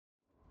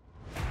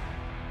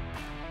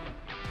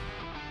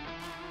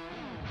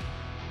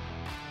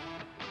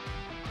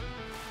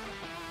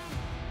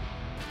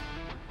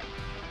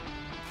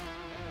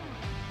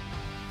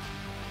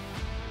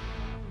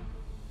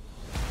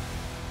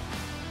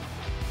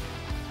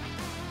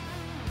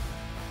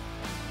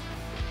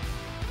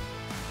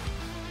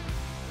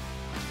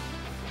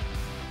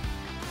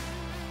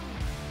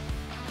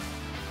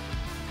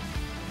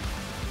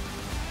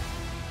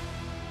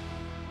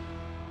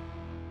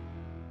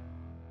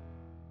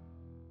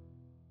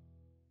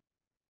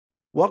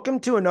Welcome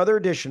to another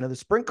edition of the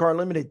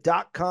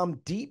SprintCarLimited.com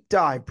Deep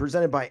Dive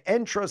presented by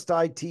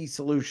EnTrust IT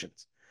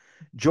Solutions.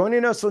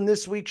 Joining us on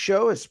this week's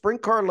show is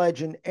sprint car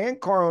legend and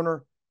car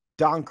owner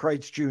Don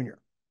Kreitz Jr.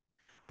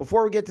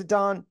 Before we get to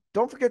Don,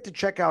 don't forget to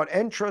check out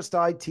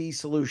EnTrust IT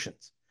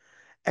Solutions.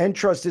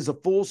 EnTrust is a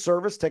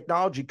full-service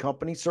technology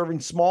company serving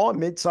small and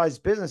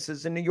mid-sized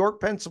businesses in New York,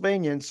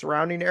 Pennsylvania, and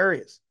surrounding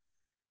areas.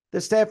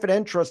 The staff at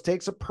EnTrust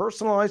takes a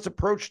personalized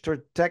approach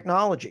to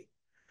technology.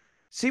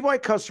 See why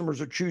customers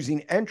are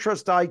choosing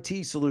EnTrust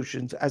IT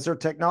Solutions as their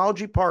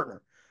technology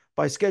partner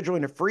by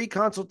scheduling a free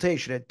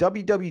consultation at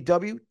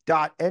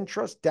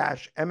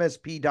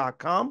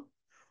www.entrust-msp.com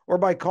or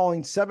by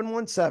calling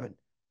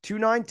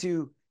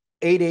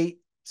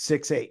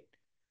 717-292-8868.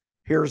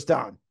 Here's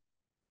Don.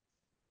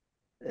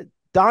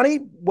 Donnie,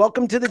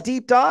 welcome to the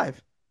deep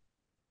dive.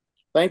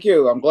 Thank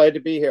you. I'm glad to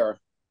be here.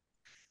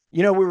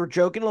 You know, we were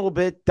joking a little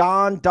bit.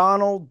 Don,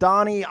 Donald,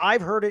 Donnie.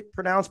 I've heard it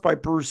pronounced by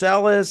Bruce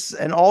Ellis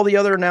and all the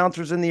other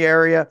announcers in the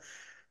area.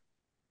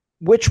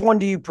 Which one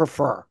do you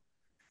prefer?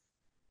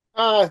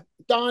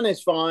 Don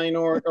is fine,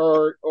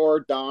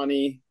 or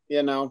Donnie.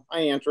 I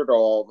answered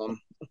all of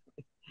them.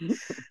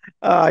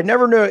 I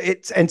never knew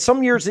it's, and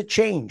some years it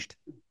changed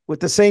with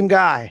the same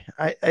guy.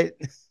 I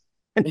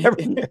never.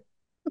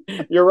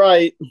 You're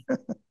right.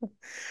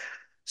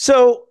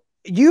 So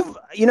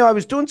I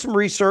was doing some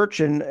research,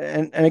 and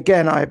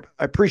again, I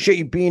appreciate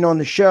you being on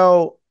the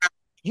show.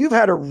 You've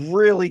had a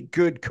really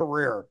good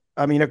career.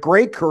 I mean, a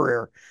great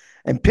career,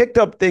 and picked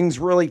up things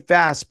really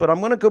fast. But I'm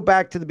going to go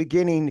back to the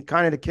beginning,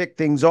 kind of to kick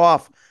things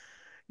off.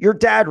 Your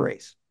dad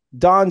race,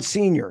 Don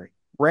Sr.,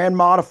 ran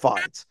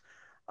modifieds.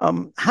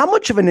 How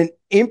much of an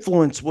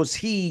influence was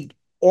he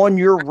on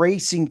your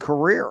racing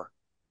career?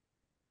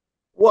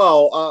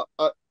 Well,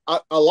 a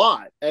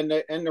lot, and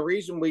the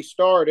reason we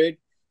started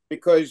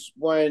because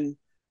when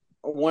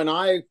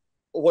I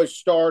was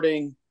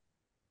starting,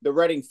 the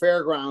Reading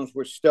Fairgrounds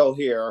was still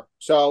here,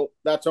 so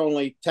that's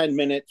only 10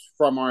 minutes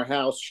from our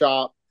house,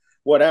 shop,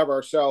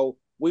 whatever. So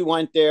we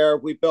went there,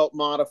 we built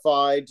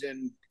modifieds,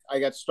 and I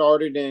got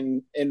started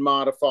in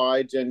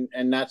modifieds,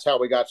 and that's how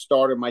we got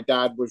started. My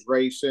dad was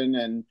racing,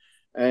 and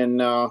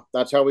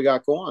that's how we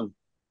got going.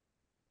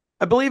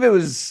 I believe it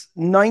was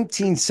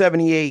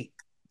 1978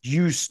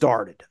 you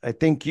started. I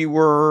think you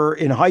were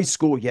in high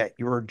school yet.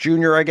 You were a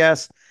junior, I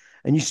guess,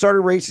 and you started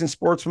racing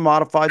sportsman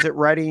modifieds at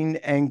Reading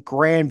and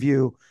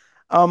Grandview.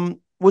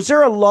 Was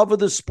there a love of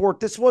the sport?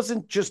 This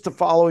wasn't just to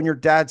follow in your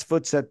dad's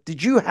footsteps.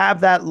 Did you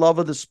have that love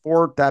of the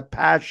sport, that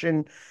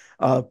passion,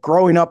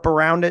 growing up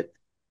around it?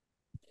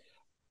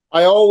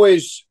 I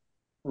always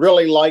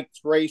really liked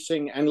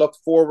racing and looked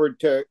forward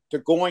to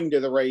going to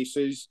the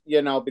races,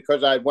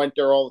 because I went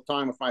there all the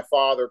time with my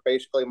father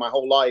basically my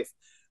whole life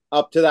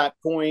up to that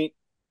point.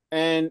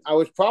 And I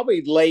was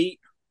probably late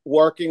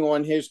working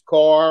on his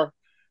car.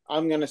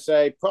 I'm going to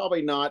say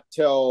probably not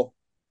till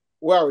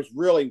where I was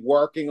really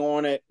working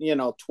on it,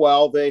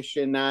 12-ish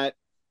in that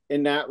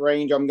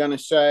range, I'm going to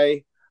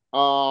say.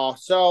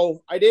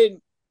 So I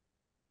didn't,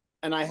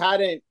 and I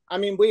hadn't, I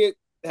mean, we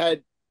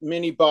had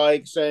mini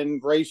bikes and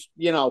race,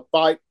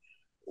 bike.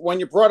 When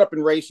you're brought up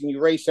in racing,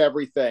 you race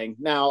everything.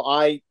 Now,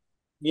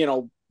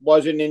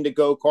 wasn't into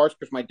go karts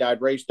because my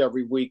dad raced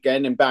every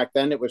weekend, and back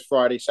then it was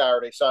Friday,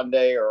 Saturday,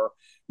 Sunday, or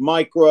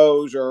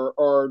micros,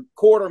 or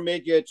quarter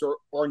midgets,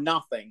 or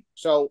nothing.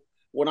 So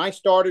when I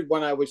started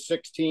when I was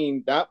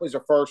 16, that was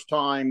the first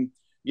time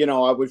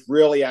I was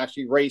really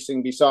actually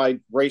racing, beside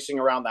racing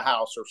around the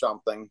house or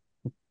something.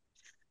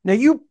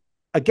 Now,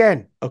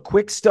 again, a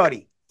quick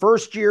study.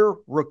 First year,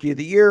 rookie of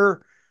the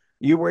year,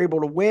 you were able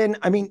to win.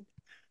 I mean,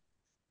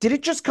 did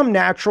it just come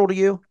natural to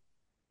you?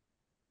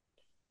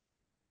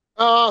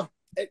 Uh,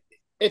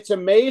 it's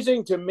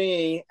amazing to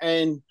me,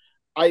 and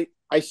I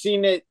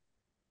seen it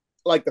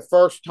like the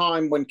first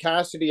time when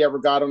Cassidy ever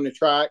got on the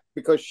track,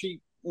 because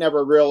she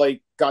never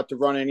really got to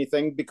run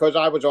anything because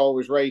I was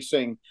always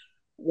racing.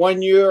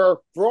 When you're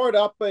brought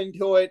up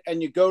into it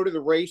and you go to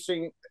the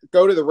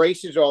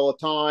races all the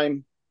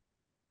time,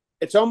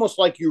 it's almost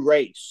like you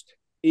raced,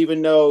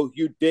 even though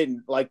you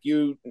didn't. Like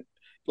you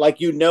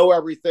know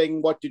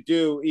everything what to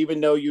do,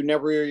 even though you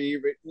never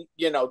even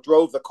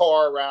drove the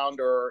car around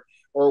or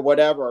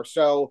whatever.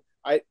 So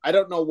I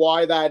don't know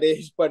why that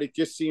is, but it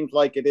just seems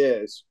like it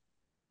is.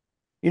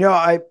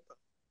 I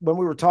when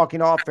we were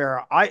talking off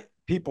air,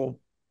 people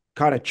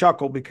kind of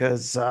chuckle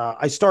because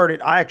I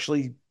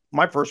actually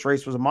my first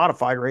race was a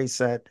modified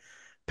race at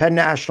Penn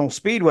National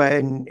Speedway,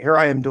 and here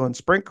I am doing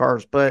sprint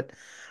cars. But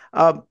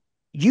uh,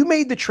 you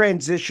made the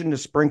transition to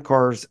sprint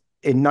cars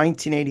in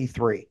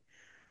 1983.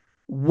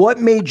 What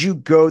made you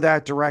go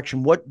that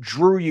direction? What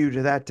drew you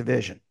to that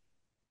division?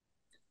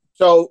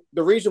 So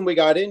the reason we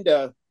got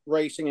into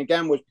racing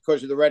again was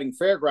because of the Reading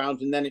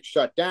Fairgrounds, and then it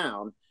shut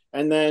down.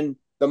 And then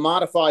the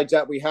modifieds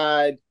that we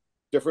had,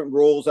 different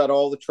rules at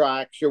all the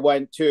tracks you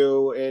went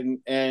to,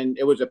 and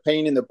it was a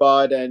pain in the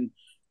butt. And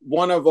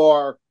one of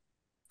our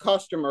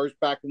customers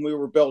back when we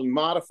were building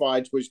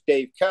modifieds was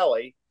Dave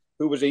Kelly,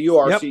 who was a Yep.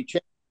 URC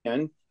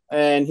champion,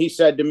 and he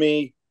said to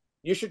me,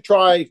 "You should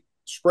try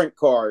sprint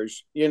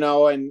cars,"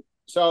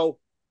 So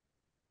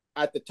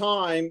at the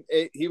time,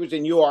 he was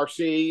in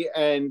URC,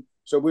 and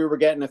so we were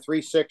getting a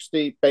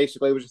 360.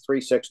 Basically, it was a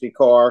 360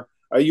 car,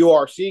 a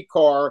URC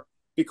car,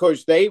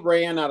 because they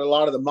ran at a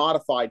lot of the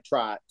modified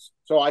tracks.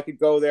 So I could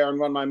go there and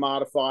run my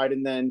modified,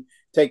 and then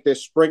take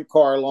this sprint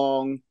car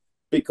along,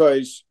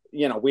 because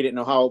we didn't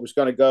know how it was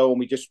going to go, and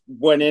we just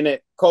went in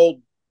it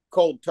cold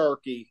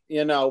turkey.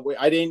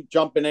 I didn't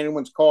jump in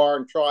anyone's car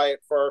and try it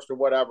first or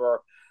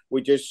whatever.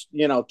 We just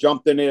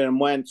jumped in it and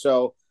went.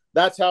 So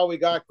that's how we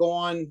got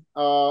going.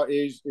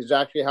 Is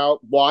actually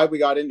why we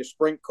got into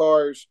sprint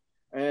cars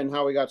and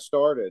how we got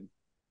started.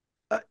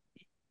 Uh,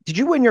 did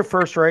you win your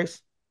first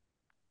race?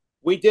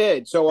 We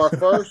did. So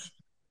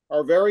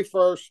our very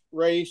first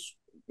race,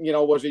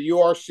 was a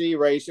URC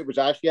race. It was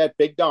actually at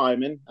Big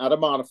Diamond at a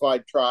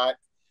modified track,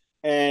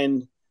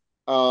 and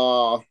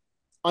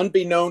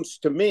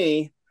unbeknownst to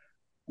me,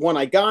 when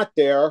I got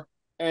there,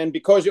 and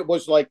because it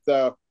was like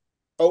the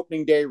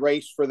opening day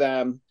race for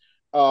them,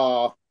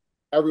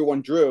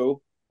 everyone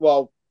drew.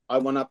 Well, I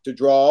went up to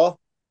draw,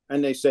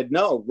 and they said,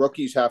 no,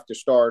 rookies have to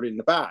start in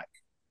the back.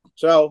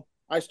 So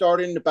I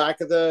started in the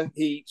back of the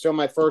heat. So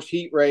my first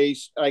heat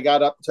race, I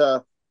got up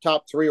to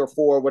top 3 or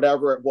 4,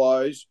 whatever it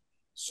was.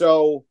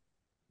 So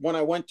when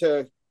I went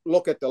to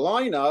look at the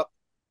lineup,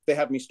 they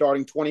had me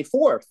starting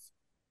 24th.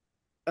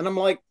 And I'm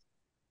like,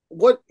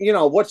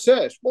 what's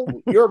this? Well,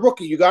 you're a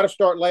rookie. You got to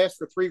start last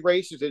for 3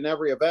 races in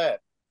every event.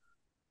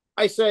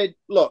 I said,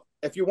 look,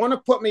 if you want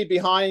to put me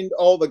behind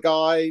all the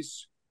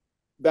guys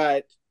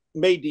that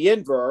made the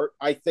invert,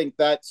 I think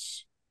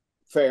that's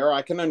fair.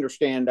 I can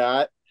understand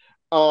that.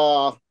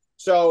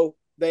 So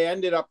they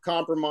ended up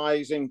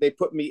compromising. They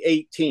put me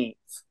 18th,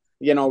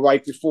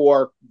 right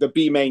before the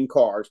B main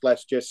cars,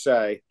 let's just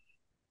say.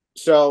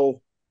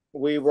 So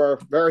we were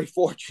very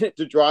fortunate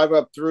to drive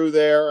up through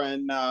there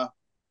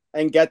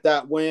and get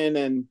that win.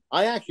 And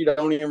I actually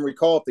don't even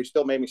recall if they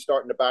still made me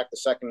start in the back the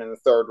second and the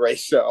third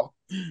race. So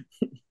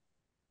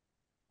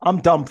I'm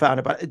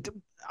dumbfounded by it.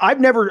 I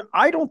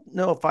don't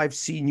know if I've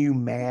seen you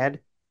mad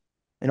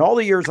in all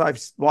the years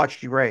I've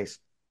watched you race.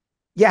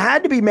 You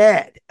had to be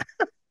mad.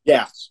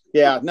 yes.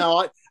 Yeah.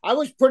 No, I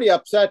was pretty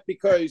upset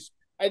because,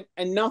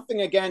 and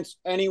nothing against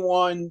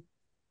anyone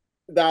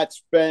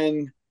that's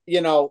been,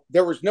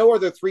 there was no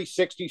other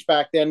 360s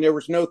back then. There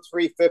was no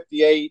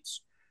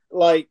 358s.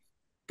 Like,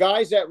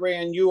 guys that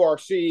ran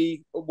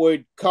URC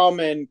would come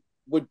and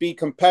would be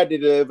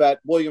competitive at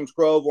Williams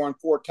Grove or on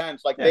 410s.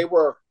 Like, they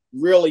were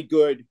really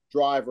good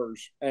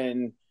drivers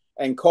and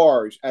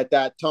cars at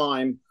that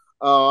time.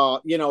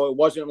 It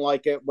wasn't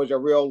like it was a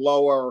real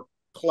lower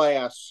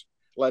class,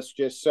 let's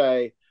just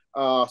say.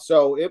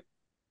 So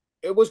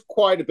it was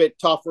quite a bit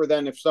tougher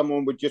than if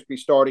someone would just be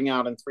starting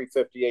out in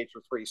 358s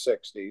or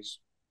 360s.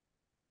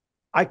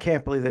 I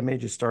can't believe they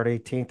made you start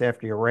 18th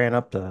after you ran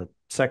up to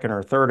second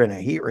or third in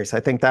a heat race. I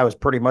think that was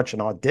pretty much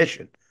an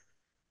audition.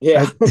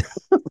 Yeah.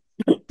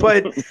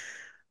 But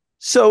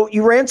so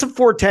you ran some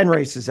 410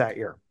 races that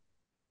year.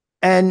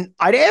 And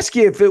I'd ask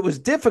you if it was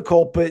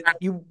difficult, but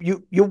you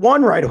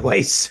won right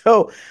away.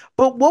 So,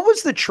 but what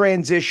was the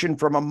transition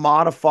from a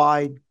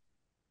modified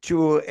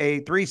to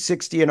a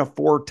 360 and a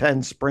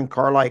 410 sprint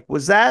car like?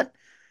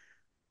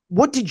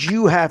 What did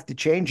you have to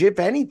change, if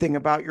anything,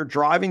 about your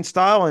driving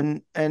style,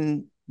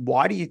 and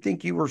why do you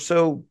think you were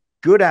so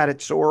good at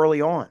it so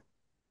early on?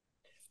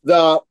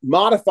 The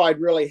modified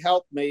really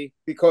helped me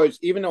because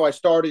even though I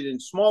started in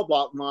small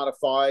block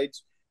modifieds,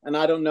 and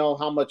I don't know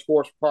how much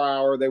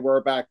horsepower they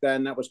were back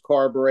then, that was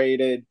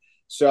carbureted.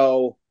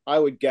 So I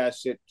would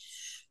guess it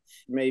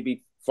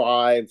maybe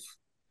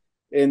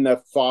in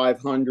the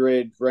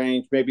 500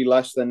 range, maybe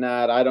less than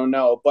that. I don't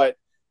know. But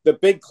the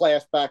big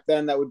class back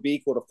then that would be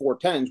equal to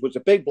 410s was the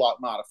big block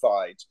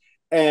modifieds.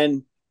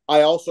 And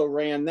I also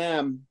ran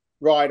them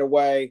right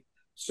away.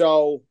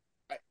 So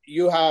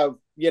you have,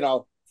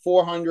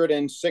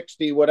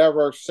 460,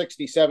 whatever,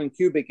 67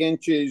 cubic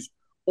inches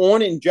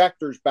on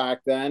injectors back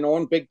then,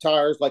 on big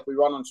tires like we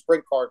run on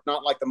sprint cars,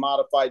 not like the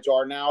modifieds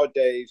are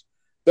nowadays.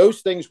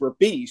 Those things were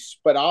beasts,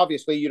 but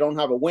obviously you don't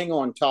have a wing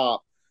on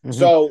top. Mm-hmm.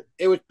 So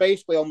it was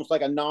basically almost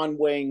like a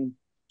non-wing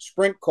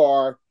sprint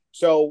car.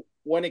 So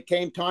when it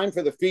came time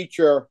for the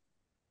feature,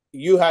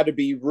 you had to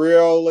be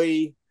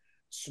really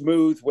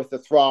smooth with the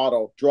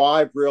throttle,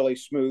 drive really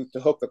smooth to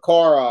hook the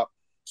car up.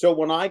 So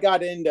when I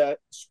got into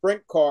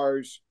sprint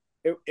cars,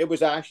 it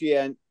was actually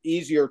an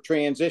easier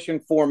transition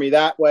for me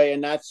that way.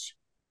 And that's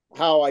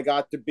how I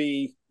got to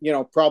be,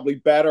 probably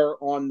better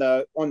on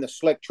the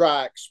slick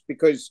tracks,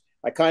 because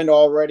I kind of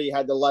already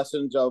had the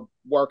lessons of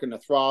working the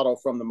throttle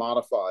from the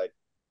modified.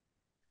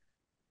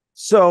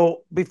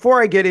 So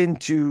before I get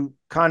into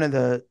kind of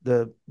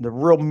the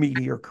real meat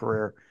of your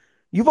career,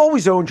 you've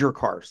always owned your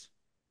cars.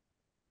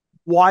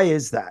 Why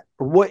is that?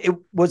 Or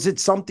was it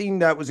something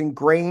that was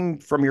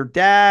ingrained from your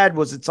dad?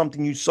 Was it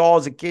something you saw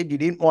as a kid you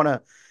didn't want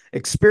to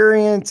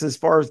experience as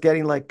far as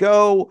getting let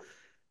go?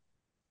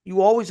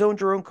 You always owned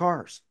your own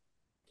cars.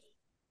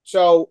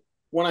 So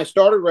when I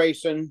started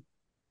racing,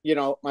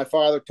 my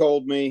father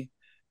told me,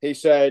 he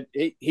said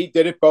he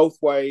did it both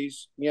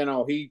ways.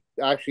 He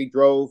actually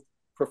drove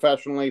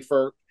professionally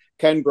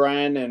Ken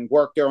Brand and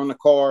worked there on the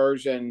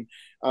cars and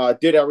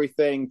did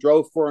everything,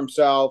 drove for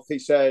himself. He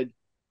said,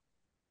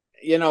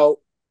 you know,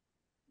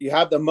 you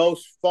have the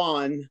most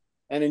fun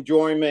and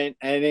enjoyment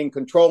and in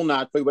control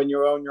naturally when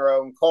you own your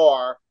own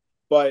car,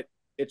 but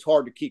it's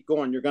hard to keep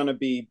going. You're going to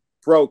be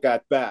broke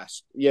at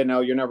best. You're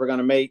never going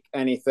to make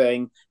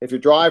anything. If you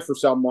drive for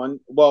someone,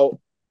 well,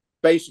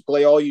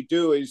 basically all you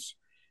do is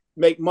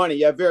make money.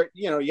 You have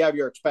you have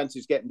your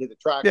expenses getting to the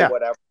track or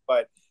whatever,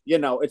 but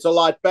it's a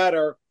lot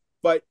better.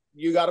 But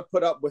you got to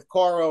put up with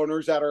car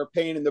owners that are a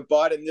pain in the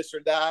butt and this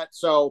or that.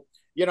 So,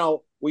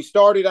 we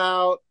started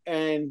out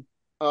and,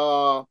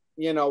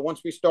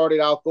 once we started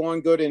out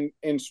going good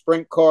in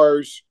sprint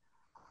cars,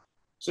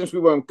 since we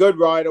went good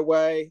right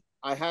away,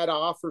 I had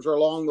offers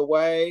along the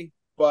way,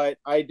 but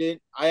I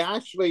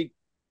actually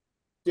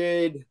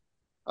did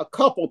a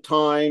couple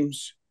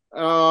times.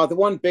 The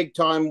one big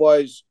time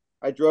was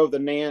I drove the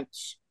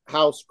Nance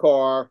house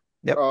car,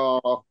 Yep.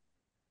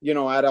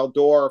 At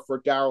Eldora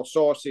for Daryl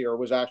Saucier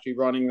was actually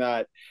running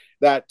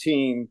that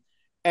team.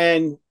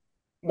 And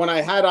when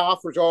I had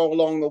offers all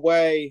along the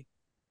way,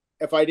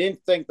 if I didn't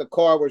think the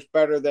car was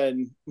better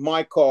than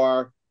my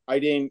car, I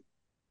didn't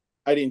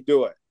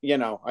do it.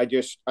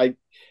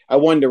 I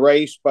wanted to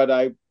race, but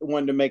I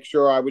wanted to make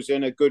sure I was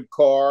in a good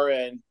car.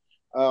 And,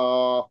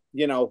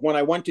 when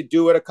I went to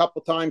do it a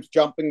couple times,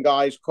 jumping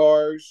guys'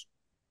 cars,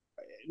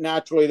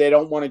 naturally, they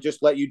don't want to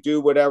just let you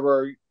do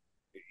whatever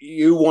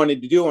you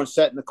wanted to do on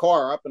setting the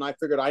car up. And I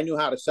figured I knew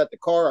how to set the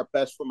car up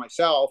best for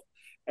myself.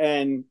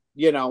 And,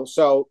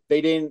 so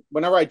they didn't,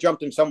 whenever I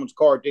jumped in someone's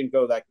car, it didn't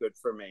go that good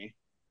for me.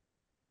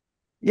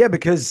 Yeah,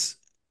 because,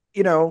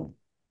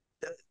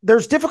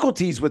 there's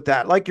difficulties with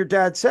that. Like your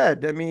dad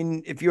said, I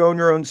mean, if you own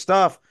your own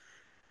stuff,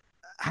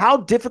 how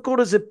difficult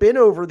has it been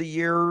over the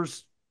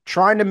years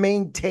trying to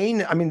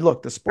maintain? I mean,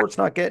 look, the sport's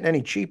not getting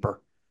any cheaper.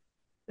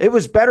 It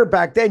was better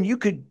back then. You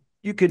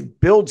could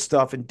build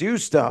stuff and do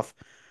stuff.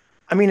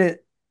 I mean,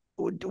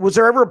 was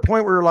there ever a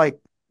point where you're like,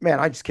 man,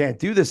 I just can't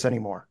do this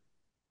anymore?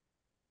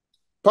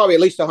 Probably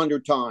at least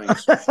 100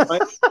 times.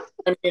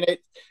 I mean,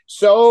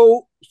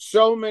 so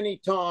many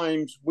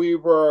times we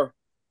were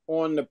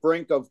on the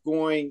brink of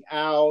going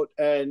out,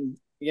 and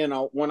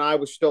when I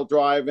was still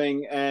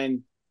driving,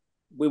 and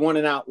we won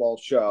an outlaw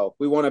show,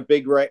 we won a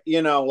big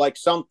like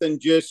something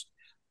just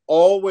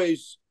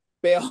always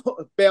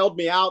bailed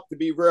me out, to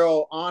be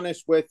real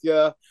honest with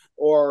you,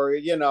 or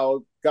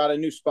got a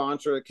new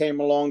sponsor that came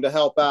along to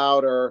help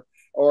out,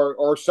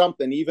 or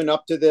something. Even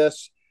up to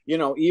this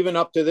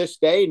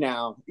day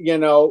now,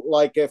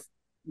 like if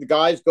the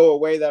guys go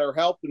away that are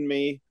helping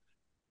me,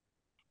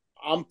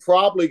 I'm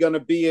probably going to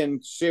be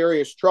in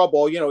serious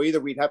trouble. Either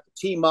we'd have to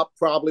team up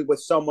probably with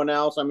someone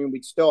else. I mean,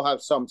 we'd still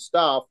have some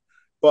stuff,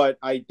 but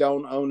I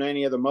don't own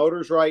any of the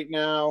motors right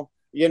now.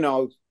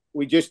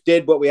 We just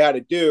did what we had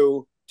to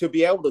do to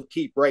be able to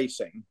keep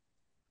racing.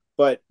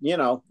 But,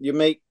 you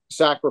make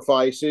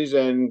sacrifices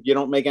and you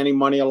don't make any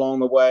money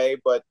along the way.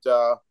 But,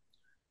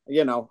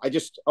 I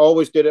just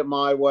always did it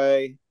my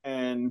way,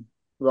 and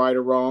right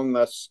or wrong,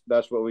 that's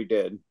what we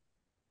did.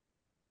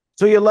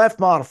 So you left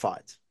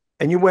modifieds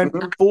and you went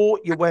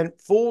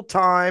full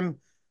time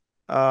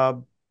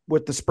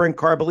with the sprint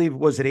car. I believe,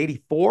 was it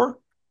 84?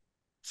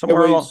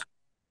 Somewhere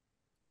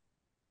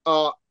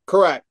along.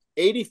 Correct.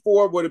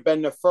 84 would have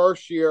been the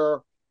first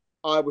year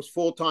I was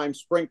full-time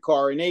sprint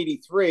car. In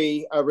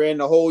 83, I ran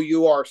the whole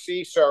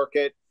URC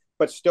circuit,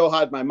 but still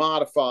had my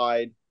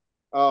modified.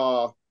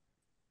 But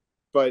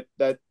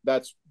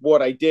that's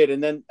what I did.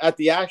 And then at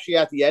the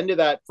end of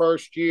that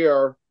first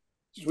year,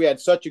 since we had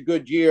such a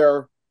good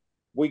year,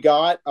 we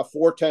got a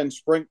 410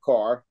 sprint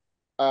car,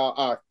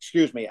 an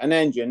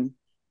engine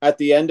at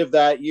the end of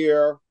that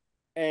year.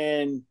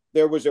 And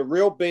there was a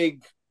real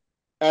big,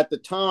 at the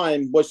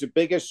time, was the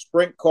biggest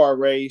sprint car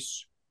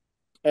race.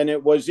 And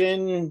it was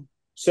in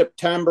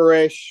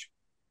September-ish,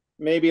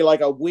 maybe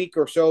like a week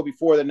or so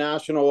before the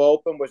National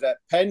Open, was at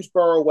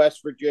Pennsboro,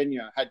 West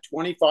Virginia, had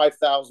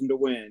 25,000 to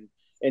win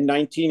in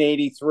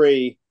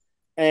 1983.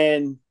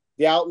 And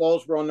the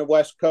Outlaws were on the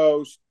West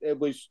Coast. It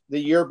was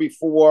the year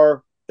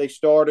before they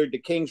started the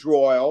Kings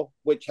Royal,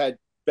 which had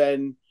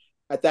been,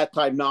 at that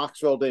time,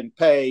 Knoxville didn't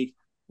pay.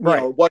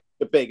 Right. What's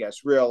the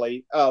biggest,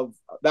 really, of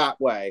that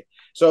way.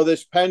 So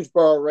this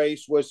Pennsboro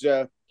race was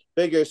the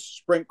biggest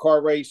sprint car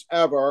race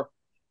ever.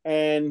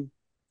 And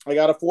I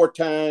got a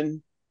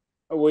 410.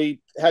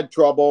 We had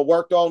trouble,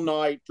 worked all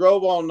night,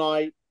 drove all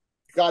night,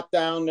 got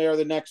down there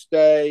the next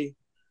day,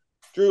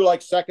 drew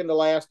like second to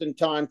last in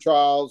time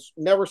trials,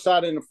 never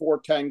sat in a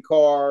 410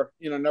 car,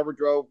 never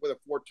drove with a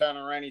 410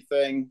 or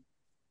anything,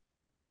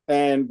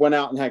 and went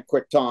out and had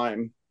quick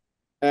time,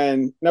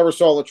 and never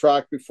saw the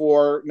track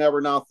before,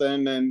 never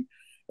nothing. And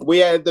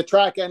the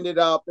track ended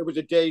up, it was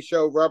a day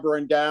show,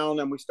 rubbering down,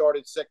 and we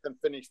started sixth and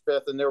finished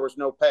fifth, and there was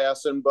no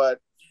passing. But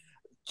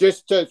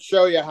just to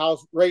show you how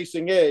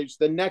racing is,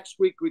 the next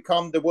week we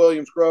come to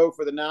Williams Grove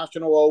for the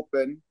National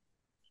Open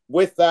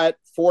with that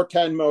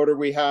 410 motor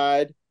we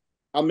had.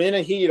 I'm in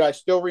a heat, I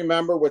still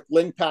remember, with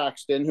Lynn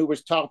Paxton, who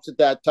was tops at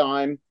that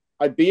time.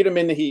 I beat him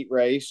in the heat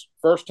race.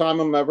 First time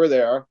I'm ever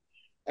there.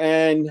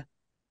 and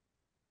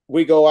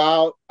we go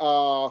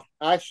out.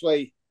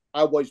 Actually,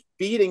 I was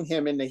beating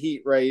him in the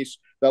heat race.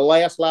 The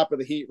last lap of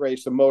the heat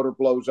race, the motor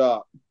blows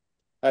up.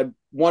 Had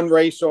one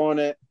race on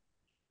it,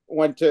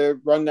 went to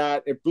run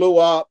that. It blew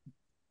up.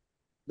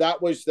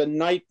 That was the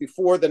night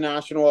before the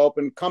National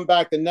Open. Come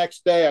back the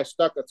next day, I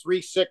stuck a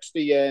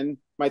 360 in,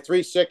 my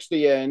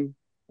 360 in.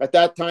 At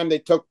that time, they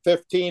took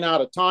 15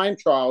 out of time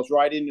trials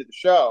right into the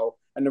show,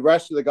 and the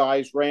rest of the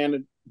guys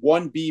ran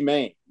 1B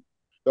main,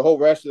 the whole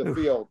rest of the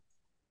field.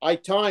 I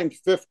timed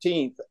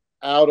 15th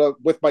out of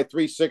with my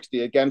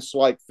 360 against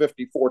like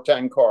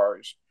 5410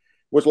 cars.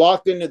 Was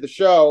locked into the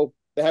show.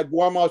 They had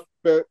warm ups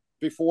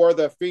before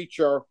the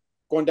feature.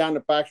 Going down the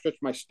backstretch,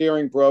 my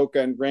steering broke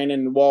and ran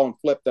in the wall and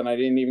flipped, and I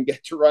didn't even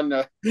get to run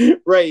the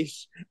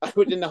race. I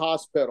was in the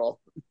hospital.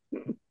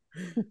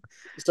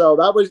 So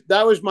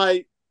that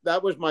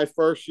was my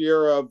first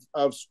year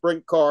of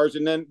sprint cars,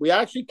 and then we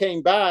actually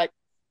came back.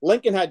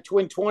 Lincoln had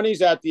twin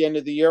 20s at the end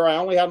of the year. I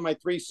only had my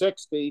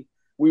 360.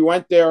 We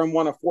went there and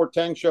won a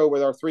 410 show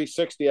with our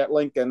 360 at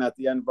Lincoln at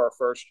the end of our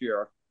first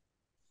year.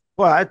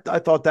 Well, I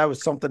thought that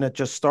was something that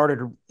just started,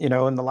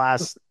 in the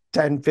last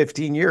 10,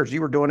 15 years.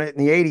 You were doing it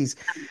in the 80s.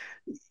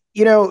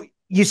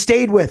 You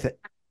stayed with it.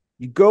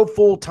 You go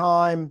full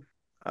time.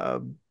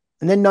 And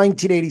then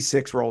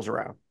 1986 rolls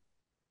around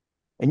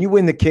and you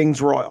win the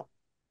King's Royal.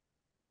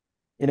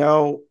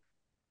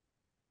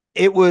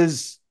 It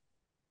was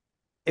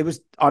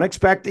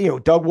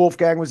unexpected. Doug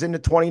Wolfgang was into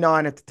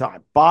 29 at the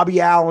time.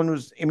 Bobby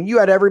Allen you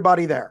had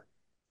everybody there.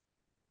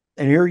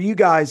 And here you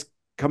guys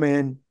come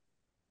in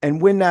and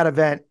win that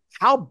event.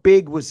 How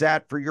big was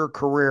that for your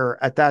career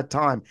at that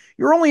time?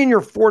 You're only in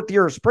your fourth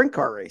year of sprint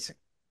car racing.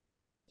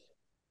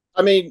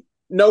 I mean,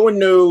 no one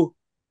knew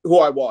who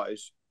I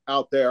was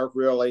out there,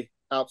 really,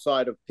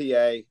 outside of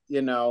PA,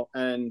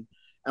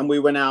 and we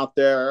went out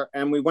there,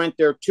 and we went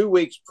there 2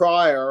 weeks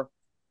prior,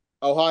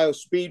 Ohio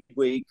Speed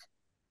Week.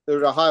 There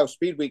was an Ohio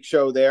Speed Week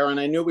show there, and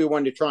I knew we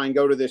wanted to try and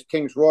go to this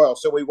King's Royal.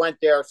 So we went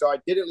there. So I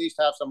did at least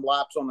have some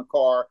laps on the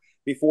car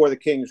before the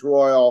King's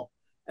Royal.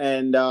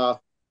 And,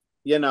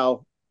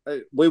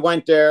 we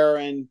went there,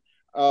 and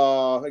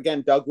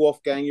again, Doug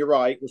Wolfgang, you're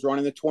right, was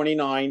running the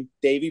 29.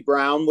 Davey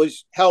Brown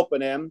was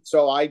helping him.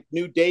 So I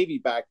knew Davey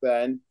back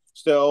then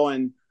still.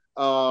 And,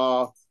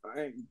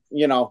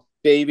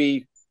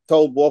 Davey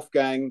told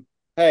Wolfgang,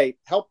 hey,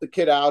 help the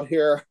kid out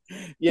here,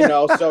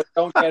 so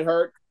don't get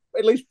hurt.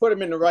 At least put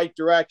him in the right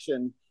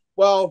direction.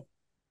 Well,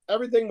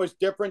 everything was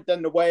different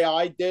than the way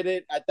I did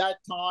it. At that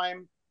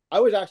time, I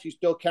was actually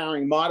still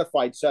carrying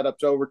modified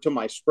setups over to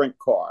my sprint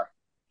car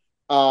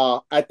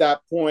at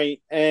that point.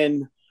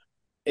 And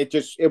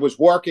it was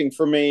working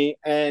for me.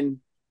 And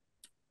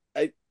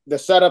the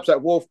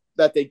setups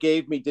that they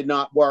gave me did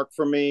not work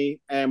for me.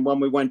 And when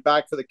we went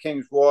back for the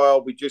King's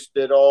Royal, we just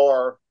did all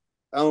our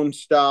own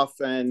stuff,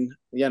 and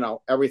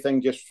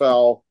everything just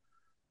fell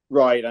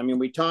right. I mean,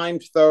 we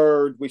timed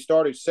third, we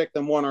started sixth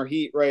and won our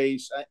heat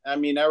race. I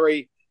mean,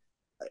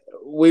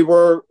 we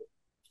were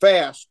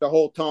fast the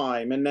whole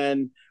time. And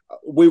then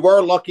we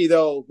were lucky,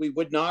 though. We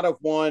would not have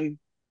won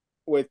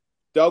with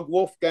Doug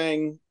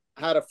Wolfgang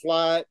had a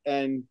flat,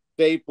 and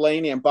Dave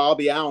Blaney and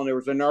Bobby Allen, there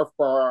was a Nerf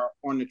bar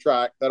on the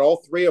track that all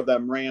three of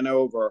them ran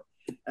over.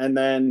 And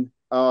then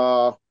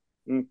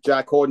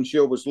Jack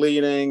Hordenshield was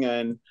leading,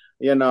 and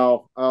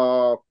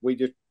we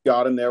just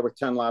got in there with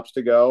 10 laps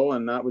to go,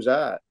 and that was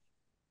that.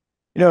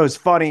 It's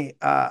funny.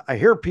 I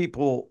hear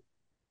people,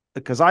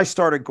 because I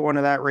started going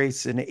to that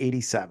race in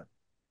 87.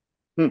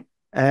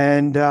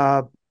 And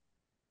I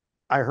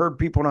heard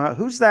people know,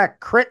 who's that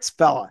Kreitz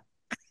fella?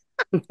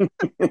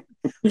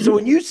 So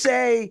when you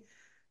say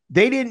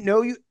they didn't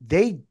know you,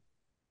 they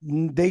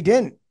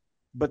didn't,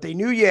 but they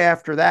knew you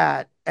after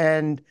that.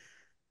 And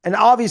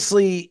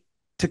obviously,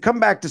 to come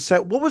back to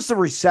set, what was the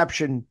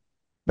reception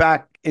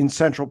back in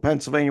central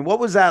Pennsylvania? What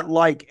was that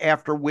like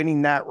after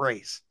winning that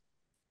race?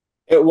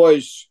 It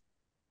was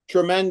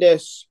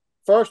tremendous.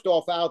 First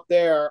off, out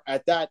there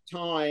at that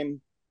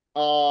time,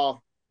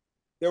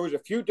 there was a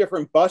few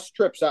different bus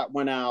trips that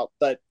went out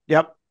that,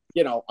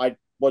 I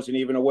wasn't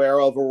even aware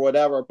of or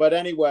whatever. But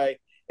anyway,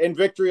 in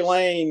Victory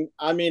Lane,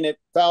 I mean, it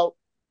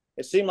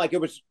seemed like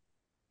it was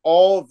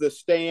all of the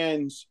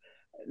stands.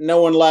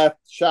 No one left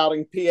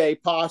shouting PA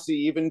Posse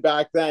even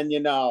back then,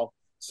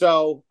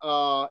 So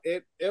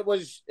it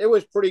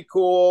was pretty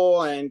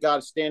cool, and got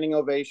a standing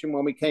ovation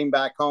when we came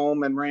back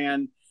home and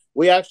ran.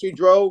 We actually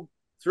drove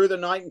through the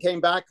night and came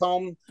back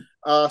home.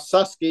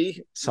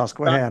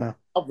 Susquehanna.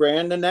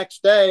 Ran the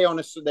next day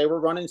they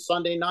were running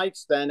Sunday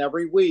nights then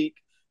every week.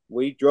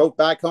 We drove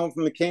back home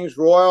from the King's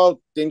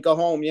Royal, didn't go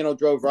home,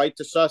 drove right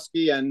to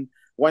Susky and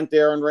went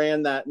there and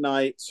ran that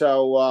night.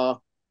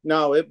 So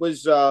no, it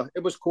was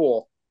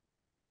cool.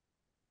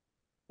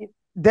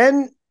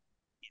 Then,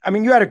 I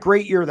mean, you had a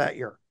great year that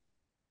year.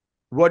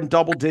 It wasn't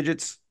double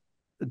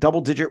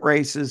digit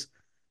races.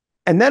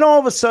 And then all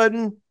of a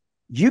sudden,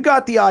 you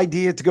got the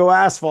idea to go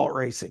asphalt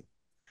racing,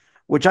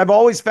 which I've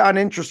always found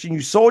interesting. You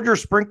sold your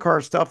sprint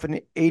car stuff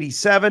in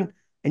 87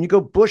 and you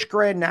go Busch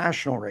Grand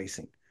National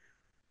Racing.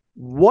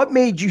 What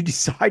made you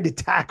decide to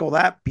tackle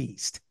that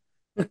beast?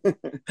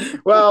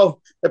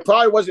 Well, it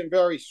probably wasn't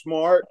very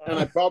smart, and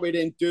I probably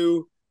didn't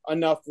do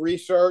enough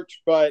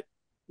research. But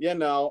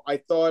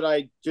I thought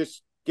I'd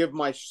just give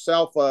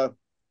myself a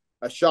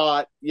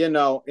shot, in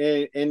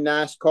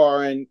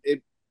NASCAR, and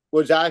it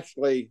was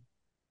actually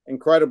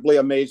incredibly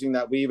amazing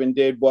that we even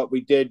did what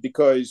we did,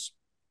 because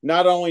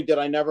not only did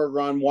I never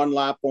run one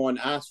lap on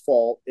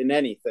asphalt in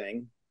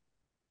anything,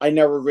 I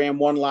never ran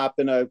one lap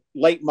in a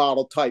late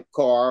model type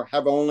car,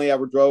 have only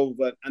ever drove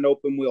an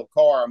open wheel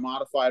car, a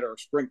modified or a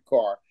sprint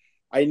car.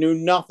 I knew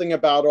nothing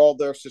about all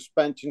their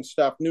suspension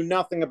stuff, knew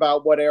nothing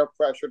about what air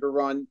pressure to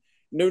run,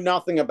 knew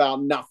nothing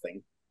about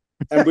nothing.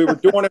 And we were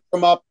doing it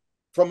from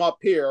up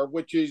here,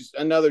 which is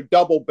another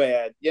double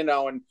bad,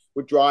 and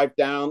would drive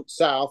down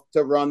south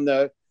to run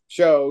the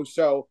show.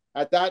 So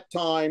at that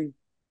time,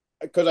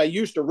 because I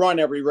used to run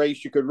every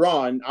race you could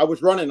run, I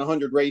was running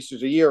 100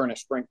 races a year in a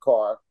sprint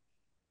car.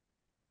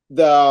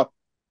 It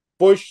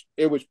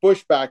was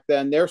Bush back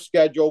then. Their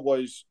schedule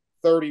was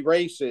 30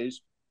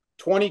 races.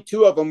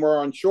 22 of them were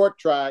on short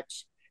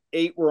tracks,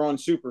 8 were on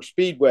super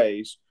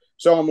speedways.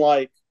 So I'm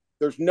like,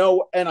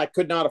 and I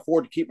could not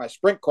afford to keep my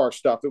sprint car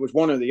stuff. It was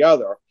one or the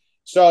other.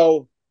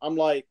 So I'm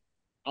like,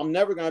 I'm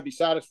never going to be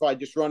satisfied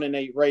just running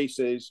 8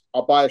 races.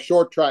 I'll buy a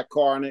short track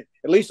car, and at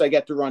least I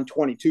get to run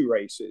 22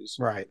 races.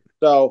 Right.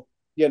 So,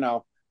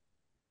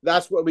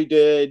 that's what we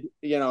did.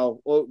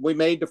 We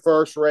made the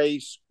first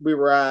race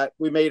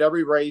we made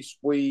every race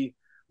we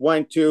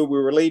went to. We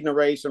were leading the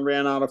race and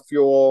ran out of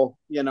fuel.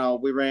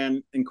 We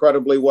ran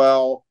incredibly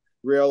well,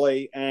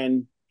 really.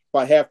 And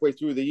by halfway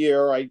through the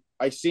year,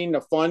 I seen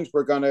the funds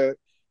were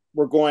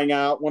going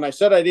out. When I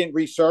said I didn't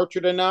research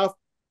it enough,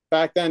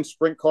 back then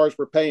sprint cars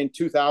were paying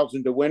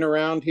 $2,000 to win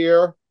around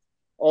here.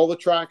 All the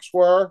tracks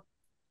were.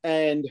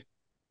 And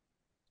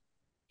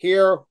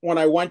here, when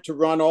I went to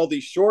run all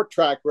these short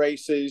track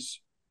races,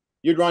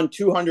 you'd run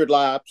 200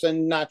 laps,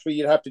 and naturally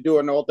you'd have to do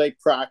an all-day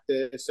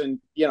practice and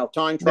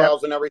time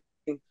trials and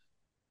everything.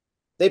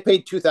 They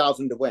paid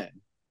 $2,000 to win.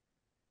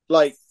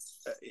 Like,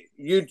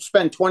 you'd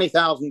spend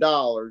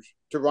 $20,000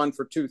 to run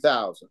for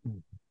 $2,000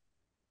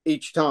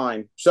 each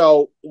time.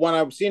 So when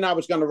I was seeing I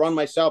was going to run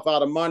myself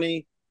out of money,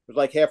 it was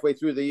like halfway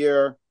through the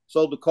year,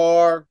 sold the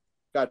car,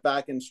 got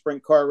back in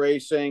sprint car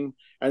racing,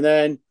 and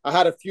then I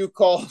had a few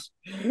calls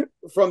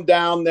from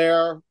down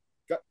there,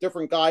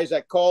 different guys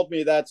that called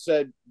me that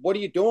said, "What are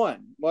you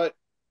doing?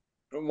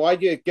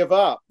 Why'd you give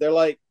up?" They're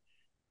like,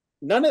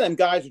 none of them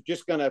guys are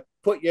just going to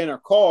put you in a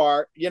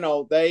car.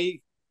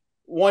 They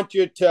want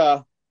you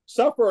to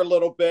suffer a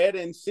little bit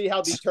and see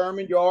how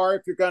determined you are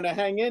if you're going to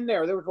hang in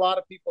there. There was a lot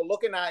of people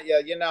looking at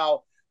you,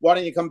 why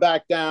don't you come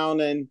back down?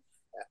 And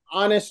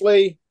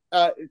honestly,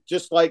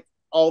 just like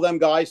all them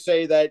guys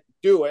say that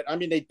do it, I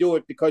mean, they do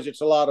it because it's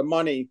a lot of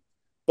money,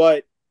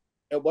 but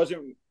it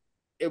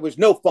was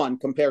no fun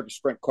compared to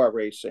sprint car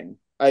racing.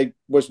 I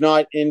was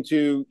not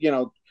into,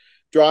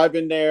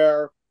 driving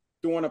there,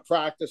 doing a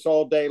practice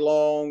all day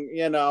long,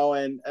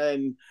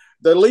 and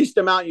the least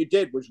amount you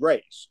did was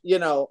race.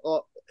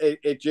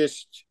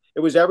 It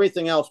was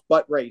everything else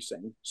but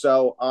racing.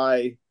 So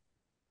I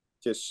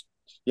just,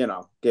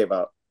 gave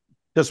up.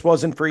 This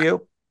wasn't for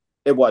you?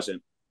 It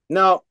wasn't.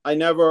 No, I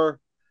didn't.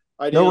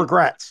 No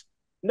regrets.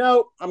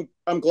 No,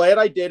 I'm glad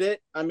I did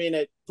it. I mean,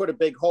 it put a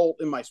big hole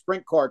in my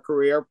sprint car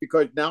career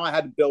because now I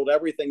had to build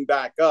everything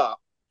back up.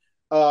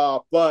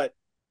 But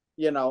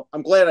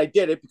I'm glad I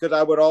did it, because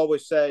I would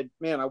always say,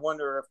 man, I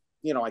wonder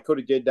if I could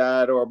have did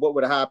that, or what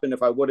would have happened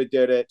if I would have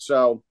did it.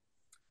 So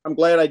I'm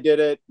glad I did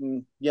it,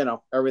 and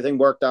everything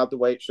worked out the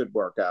way it should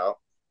work out.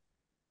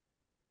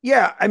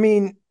 Yeah, I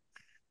mean,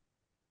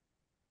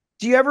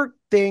 do you ever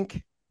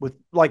think with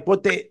like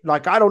what they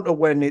like? I don't know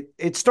when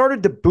it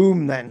started to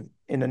boom then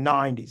in the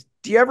 90s.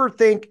 Do you ever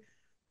think,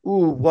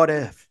 ooh, what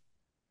if?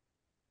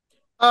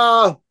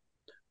 Uh,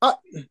 uh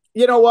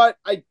you know what?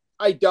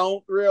 I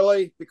don't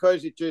really,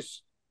 because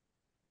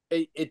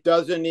it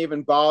doesn't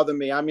even bother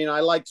me. I mean,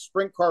 I like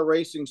sprint car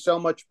racing so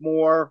much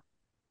more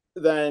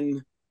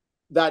than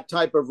that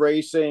type of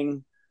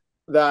racing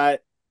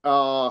that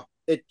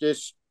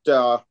it's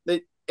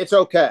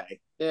okay.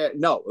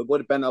 No, it would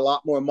have been a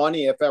lot more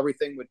money if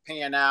everything would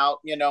pan out,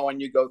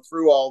 and you go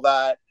through all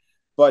that.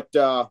 But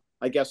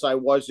I guess I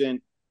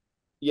wasn't,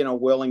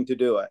 willing to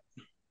do it.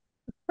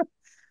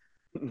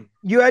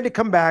 You had to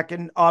come back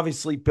and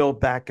obviously build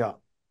back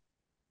up.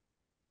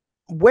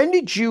 When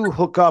did you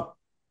hook up?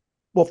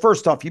 Well,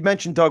 first off, you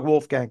mentioned Doug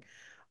Wolfgang.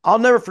 I'll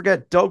never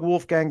forget Doug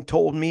Wolfgang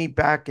told me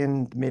back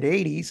in the mid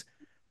 80s,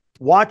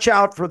 watch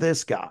out for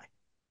this guy.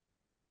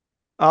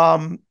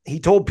 He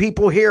told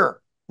people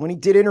here when he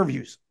did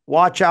interviews,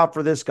 watch out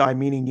for this guy,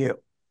 meaning you.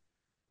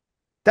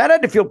 That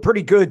had to feel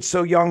pretty good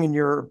so young in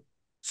your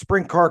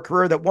sprint car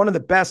career, that one of the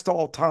best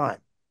all time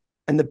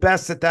and the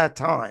best at that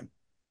time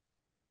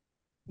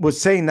was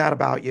saying that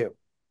about you.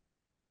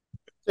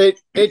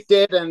 It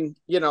did, and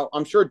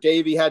I'm sure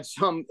Davey had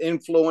some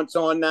influence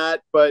on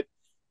that, but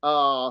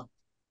I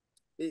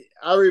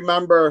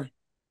remember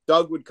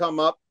Doug would come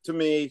up to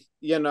me,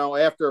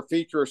 after a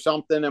feature or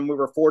something, and we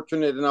were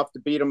fortunate enough to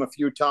beat him a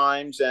few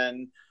times.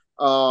 And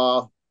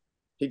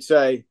he'd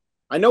say,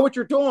 I know what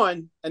you're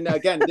doing. And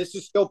again, this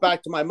is still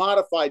back to my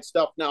modified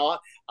stuff now.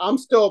 I'm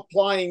still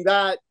applying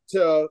that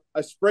to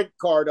a sprint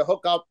car to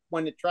hook up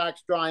when the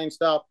track's dry and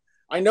stuff.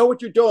 I know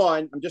what you're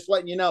doing. I'm just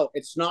letting you know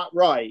it's not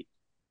right.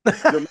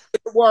 You're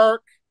making it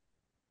work.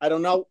 I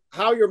don't know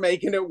how you're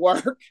making it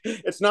work.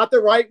 It's not the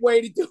right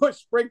way to do a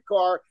sprint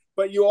car,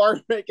 but you are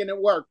making it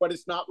work, but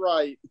it's not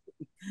right.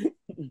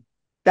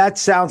 That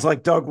sounds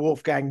like Doug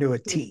Wolfgang to a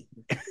T.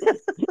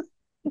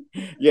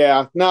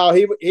 Yeah, no,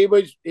 he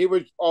was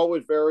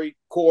always very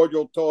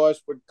cordial to us,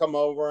 would come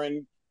over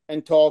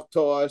and talk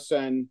to us.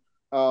 And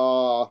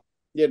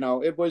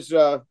it was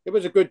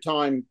a good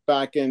time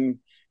back in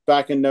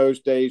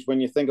those days,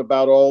 when you think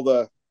about all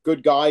the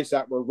good guys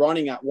that were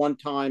running at one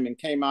time and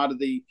came out of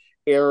the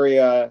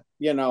area,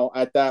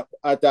 at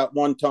that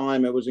one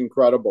time. It was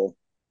incredible.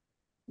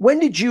 When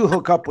did you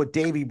hook up with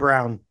Davey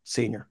Brown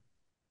Sr.?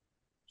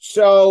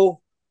 So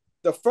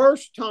the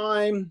first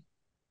time,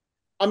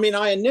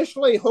 I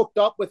initially hooked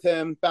up with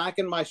him back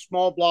in my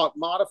small block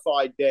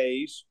modified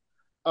days,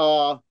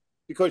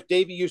 because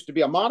Davey used to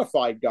be a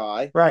modified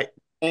guy. Right.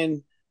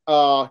 And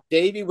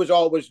Davey was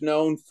always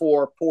known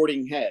for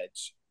porting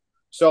heads.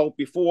 So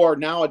before,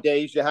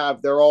 nowadays,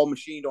 they're all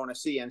machined on a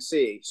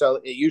CNC. So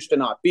it used to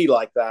not be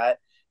like that.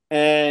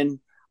 And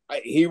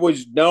he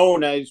was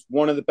known as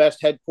one of the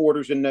best head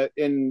porters in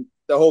the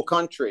whole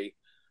country.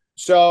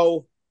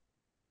 So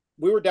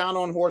we were down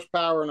on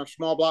horsepower in a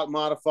small block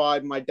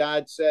modified. My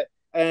dad said,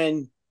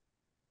 and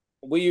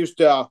we used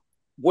to,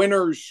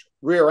 Winter's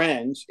Rear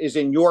Ends is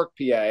in York,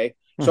 PA.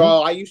 Mm-hmm. So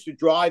I used to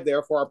drive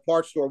there for our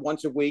parts store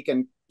once a week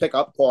and pick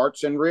up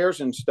parts and rears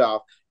and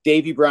stuff.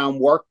 Davey Brown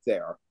worked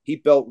there. He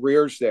built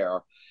rears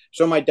there.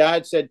 So my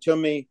dad said to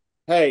me,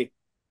 hey,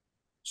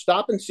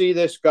 stop and see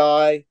this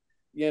guy,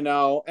 and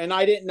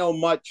I didn't know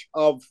much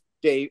of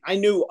Dave. I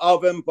knew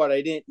of him, but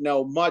I didn't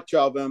know much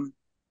of him.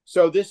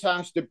 So this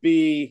has to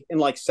be in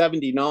like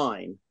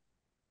 79.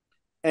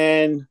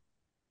 And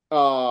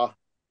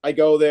I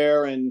go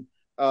there, and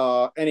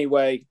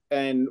anyway,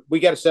 and we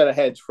get a set of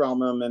heads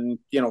from him, and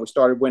we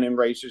started winning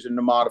races in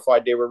the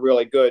modified. They were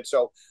really good.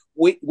 So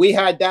we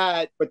had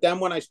that. But then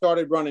when I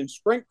started running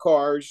sprint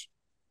cars,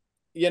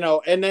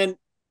 and then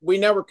we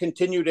never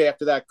continued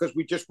after that, because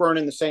we just weren't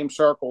in the same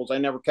circles. I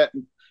never kept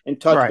in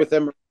touch with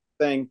him or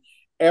anything.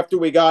 After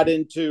we got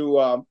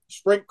into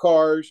sprint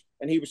cars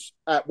and he was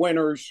at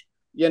Winners,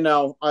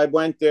 I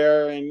went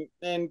there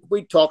and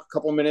we'd talk a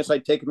couple of minutes.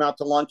 I'd take him out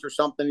to lunch or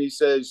something. He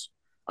says,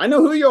 I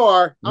know who you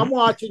are. I'm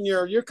watching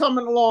you. You're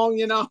coming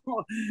along,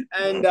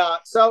 And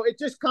so it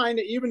just kind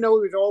of, even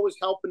though he was always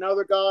helping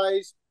other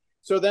guys.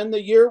 So then the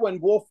year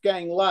when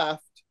Wolfgang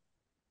left,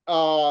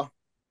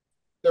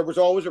 there was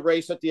always a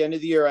race at the end of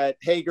the year at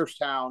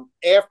Hagerstown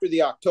after the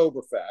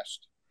Oktoberfest.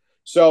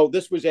 So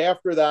this was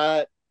after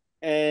that.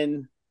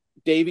 And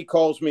Davey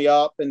calls me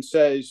up and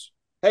says,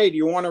 hey, do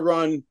you want to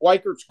run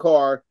Weichert's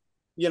car,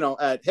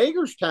 at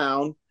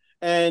Hagerstown?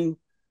 And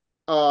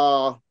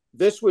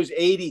this was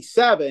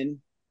 87.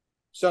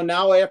 So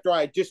now after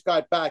I just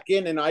got back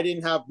in and I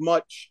didn't have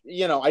much,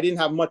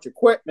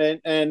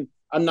 equipment, and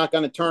I'm not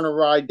going to turn a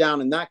ride down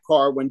in that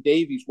car when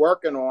Davey's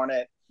working on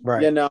it,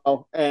 right.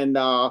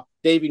 And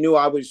Davey knew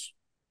I was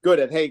good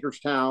at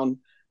Hagerstown,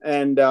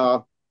 and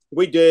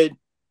we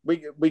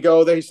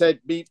go there. He said,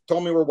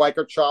 told me where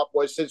Weichert's shop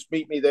was, says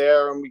meet me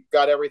there, and we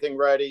got everything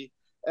ready.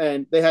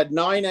 And they had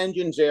 9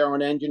 engines there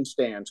on engine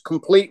stands,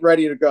 complete,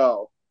 ready to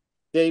go.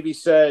 Davey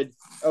said,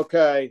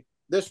 okay,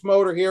 this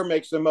motor here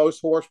makes the most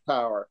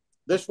horsepower.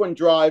 This one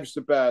drives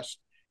the best.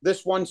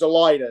 This one's the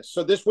lightest.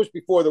 So this was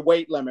before the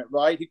weight limit,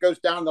 right? He goes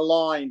down the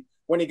line.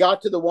 When he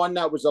got to the one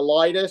that was the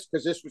lightest,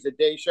 because this was a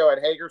day show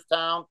at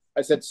Hagerstown,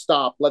 I said,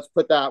 stop, let's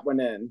put that one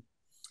in.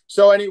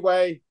 So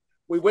anyway,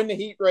 we win the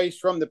heat race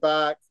from the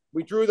back.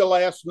 We drew the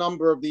last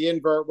number of the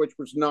invert, which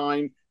was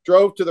 9,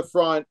 drove to the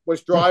front,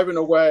 was driving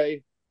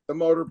away. The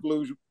motor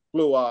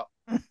blew up.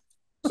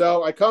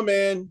 So I come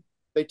in,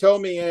 they tow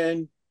me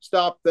in,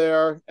 stop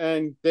there,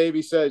 and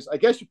Davey says, I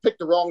guess you picked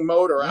the wrong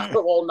motor out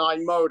of all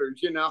 9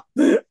 motors,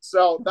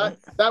 So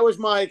that was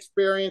my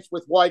experience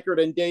with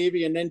Weichert and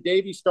Davey. And then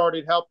Davey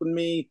started helping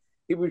me.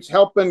 He was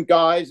helping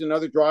guys and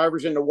other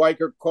drivers in the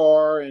Weichert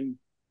car. And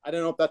I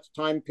don't know if that's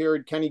the time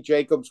period Kenny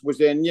Jacobs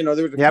was in. There was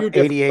a few different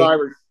 88.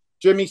 Drivers.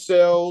 Jimmy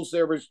Sills,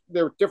 there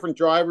were different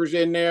drivers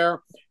in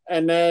there.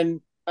 And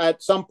then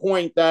at some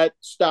point that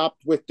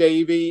stopped with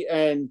Davey,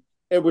 and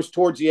it was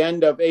towards the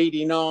end of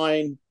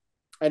 89,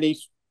 and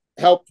he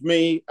helped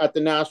me at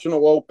the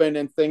National Open,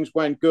 and things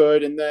went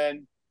good. And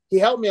then he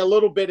helped me a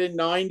little bit in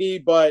 90,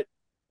 but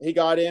he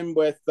got in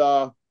with,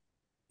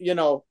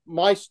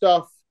 my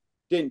stuff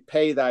didn't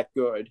pay that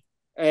good.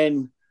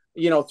 And,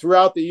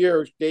 throughout the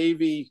years,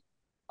 Davey,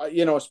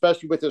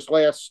 especially with this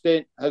last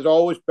stint, has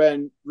always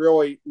been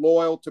really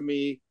loyal to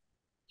me.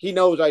 He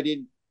knows I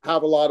didn't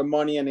have a lot of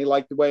money, and he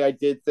liked the way I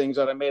did things,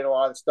 that I made a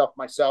lot of stuff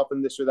myself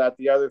and this or that,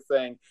 the other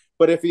thing.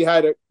 But if he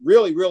had a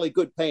really, really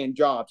good paying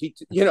job, he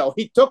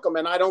took them,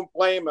 and I don't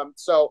blame him.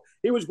 So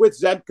he was with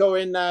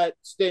Zebco in that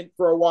stint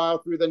for a while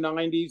through the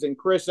 90s, and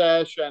Chris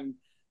Esch. And,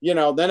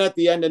 then at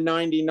the end of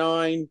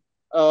 99,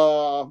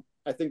 I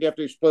think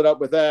after he split up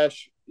with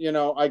Esch,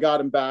 I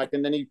got him back.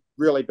 And then he's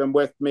really been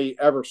with me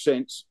ever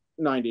since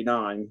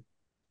 99.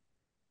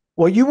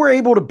 Well, you were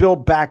able to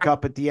build back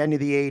up at the end of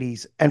the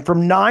 80s. And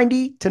from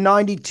 90 to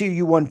 92,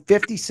 you won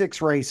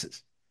 56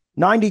 races.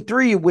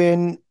 93, you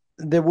win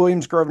the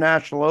Williams Grove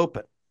National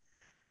Open.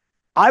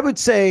 I would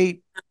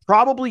say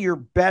probably your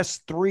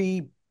best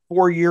 3-4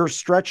 year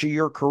stretch of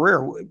your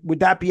career. Would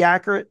that be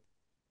accurate?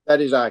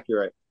 That is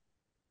accurate.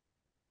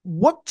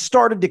 What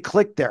started to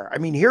click there? I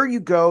mean, here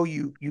you go.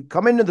 You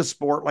come into the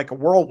sport like a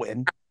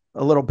whirlwind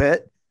a little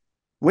bit,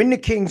 win the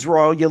Kings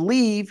Royal, you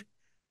leave.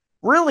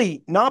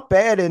 Really not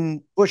bad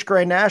in Busch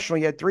Grand National.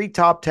 You had 3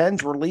 top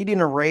 10s, were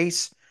leading a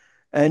race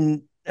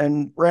and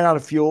ran out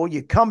of fuel.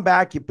 You come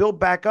back, you build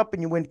back up,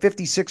 and you win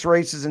 56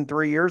 races in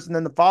 3 years. And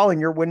then the following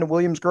year, win the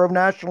Williams Grove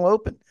National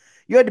Open.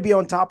 You had to be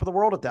on top of the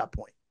world at that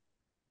point.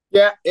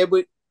 Yeah, it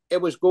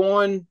was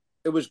going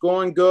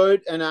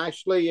good. And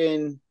actually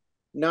in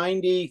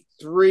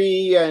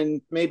 93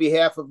 and maybe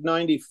half of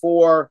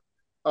 94,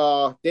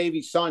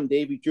 Davey's son,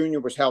 Davey Jr,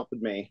 was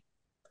helping me.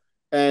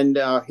 And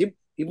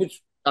he was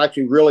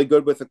actually really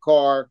good with the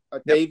car.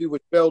 Davey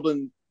was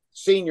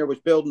Senior was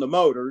building the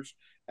motors,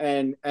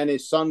 and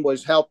his son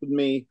was helping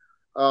me.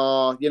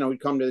 He'd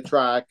come to the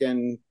track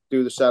and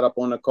do the setup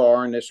on the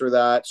car and this or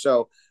that.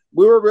 So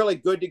we were really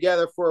good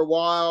together for a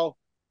while.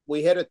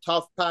 We hit a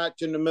tough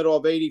patch in the middle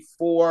of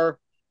 84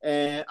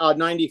 and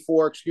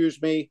 94,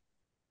 excuse me.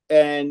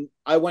 And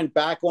I went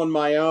back on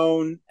my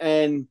own,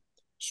 and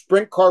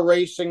sprint car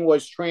racing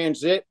was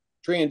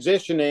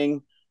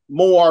transitioning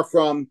more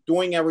from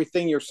doing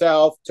everything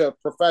yourself to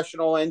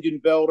professional engine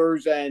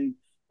builders. And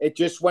it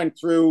just went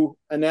through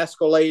an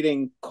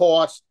escalating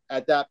cost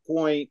at that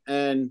point.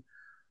 And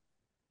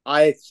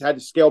I had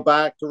to scale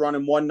back to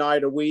running one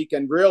night a week.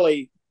 And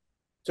really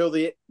till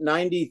the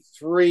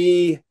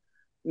 93,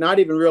 not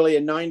even really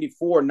in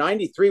 94,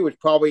 93 was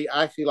probably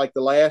actually like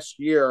the last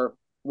year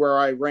where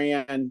I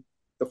ran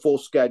the full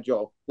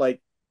schedule.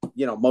 Like,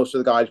 most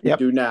of the guys would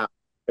do now.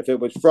 If it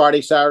was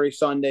Friday, Saturday,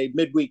 Sunday,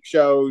 midweek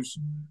shows,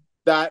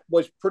 that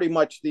was pretty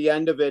much the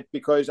end of it,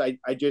 because I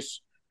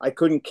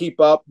couldn't keep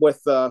up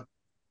with the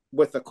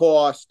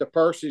cost. The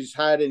purses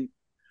hadn't,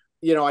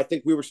 I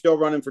think we were still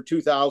running for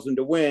 2,000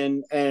 to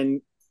win,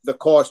 and the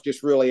cost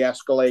just really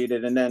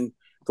escalated. And then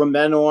from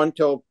then on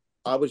till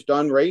I was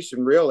done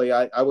racing, really,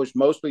 I was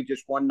mostly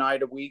just one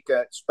night a week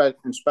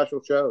in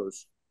special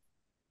shows.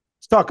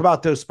 Let's talk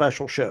about those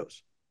special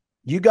shows.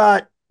 You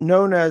got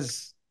known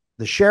as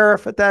the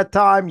sheriff at that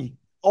time. You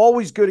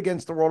always good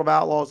against the World of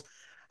Outlaws.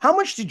 How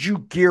much did you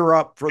gear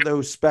up for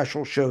those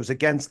special shows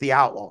against the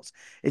Outlaws?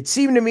 It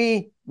seemed to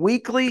me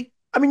weekly.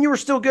 I mean, you were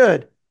still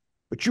good,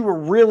 but you were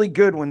really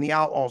good when the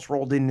Outlaws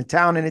rolled into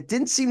town, and it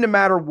didn't seem to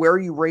matter where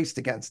you raced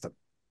against them.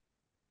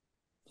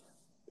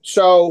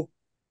 So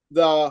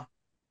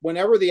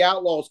whenever the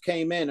Outlaws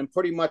came in, and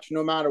pretty much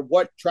no matter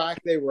what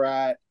track they were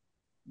at,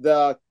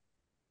 the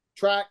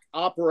track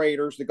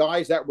operators, the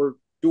guys that were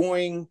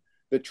doing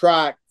the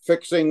track,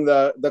 fixing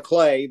the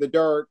clay, the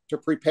dirt to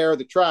prepare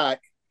the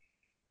track,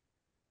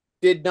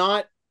 did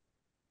not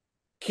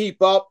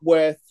keep up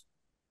with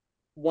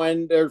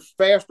when there's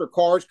faster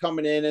cars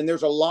coming in, and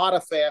there's a lot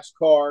of fast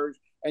cars,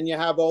 and you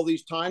have all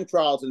these time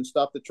trials and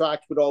stuff. The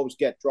tracks would always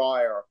get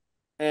drier.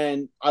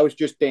 And I was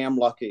just damn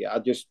lucky.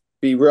 I'll just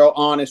be real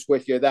honest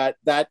with you,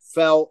 that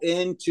fell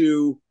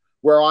into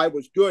where I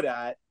was good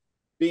at,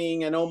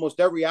 being in almost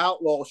every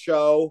Outlaw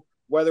show,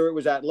 whether it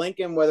was at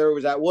Lincoln, whether it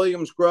was at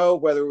Williams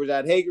Grove, whether it was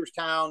at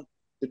Hagerstown.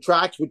 The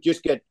tracks would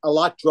just get a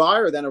lot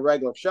drier than a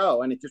regular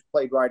show, and it just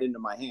played right into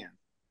my hand.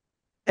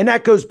 And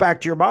that goes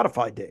back to your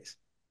modified days.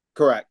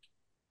 Correct.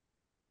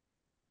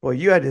 Well,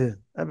 you had to,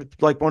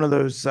 like one of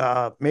those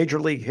major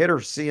league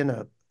hitters seeing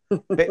a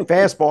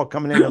fastball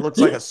coming in that looks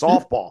like a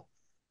softball.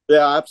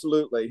 Yeah,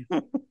 absolutely.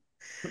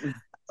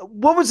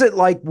 What was it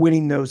like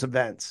winning those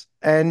events?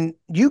 And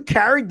you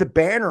carried the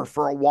banner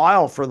for a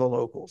while for the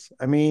locals.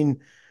 I mean,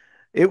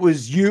 it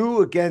was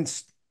you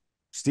against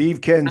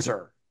Steve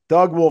Kinzer,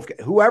 Doug Wolf,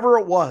 whoever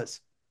it was.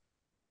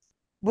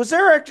 Was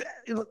there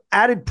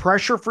added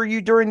pressure for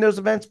you during those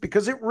events?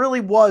 Because it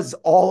really was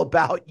all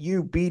about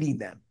you beating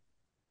them.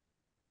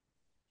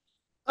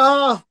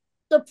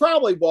 There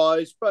probably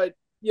was, but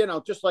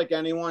just like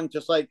anyone,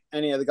 just like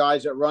any of the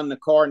guys that run the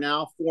car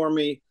now for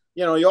me,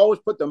 you always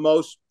put the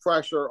most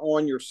pressure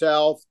on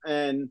yourself.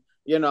 And,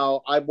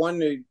 I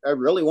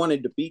really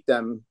wanted to beat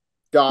them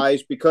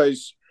guys,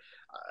 because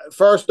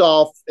first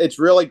off, it's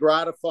really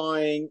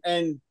gratifying.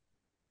 And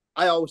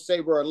I always say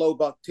we're a low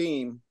buck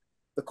team.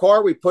 The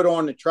car we put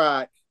on the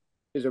track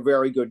is a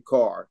very good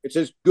car. It's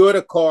as good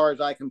a car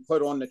as I can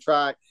put on the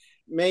track.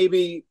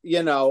 Maybe,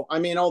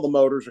 all the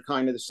motors are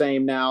kind of the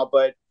same now,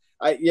 but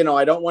I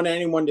don't want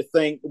anyone to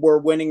think we're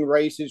winning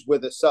races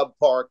with a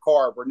subpar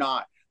car. We're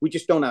not. We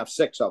just don't have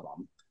 6 of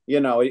them.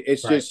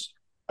 It's right. Just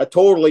a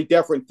totally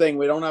different thing.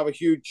 We don't have a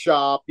huge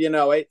shop,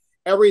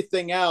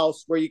 everything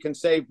else where you can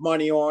save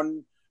money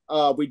on.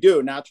 We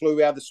do. Naturally,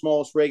 we have the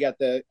smallest rig at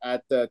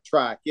the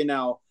track,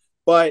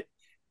 but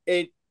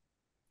it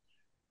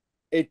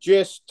it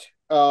just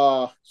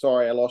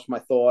sorry, I lost my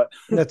thought.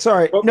 That's all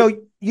right. No,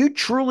 you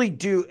truly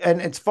do.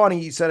 And it's funny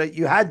you said it.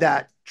 You had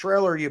that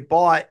trailer you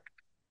bought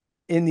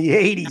in the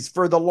 80s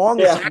for the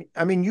longest. Yeah,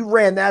 I mean, you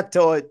ran that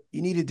till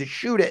you needed to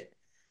shoot it.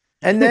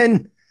 And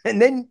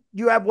then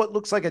you have what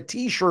looks like a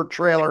t-shirt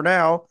trailer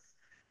now,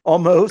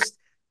 almost.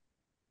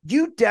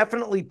 You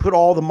definitely put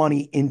all the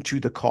money into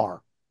the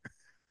car.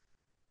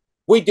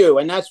 we do,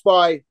 and that's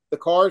why the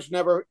car's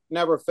never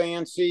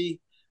fancy.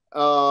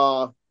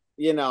 Uh,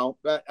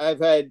 I've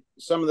had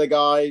some of the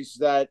guys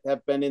that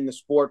have been in the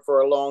sport for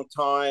a long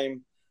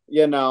time.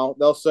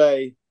 They'll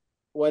say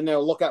when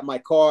they'll look at my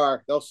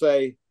car, they'll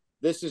say,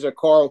 "This is a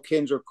Carl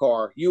Kinzer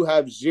car. You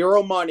have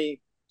zero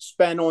money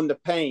spent on the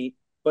paint,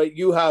 but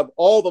you have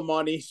all the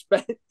money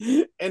spent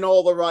in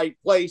all the right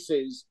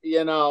places."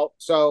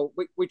 So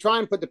we try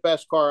and put the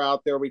best car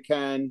out there we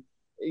can.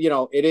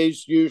 It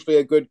is usually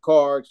a good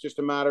car. It's just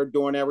a matter of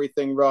doing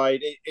everything right.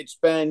 It's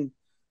been,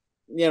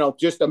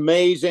 just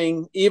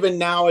amazing. Even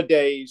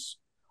nowadays,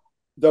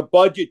 the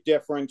budget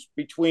difference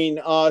between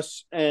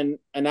us and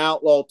an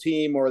outlaw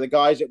team or the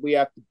guys that we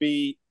have to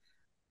beat,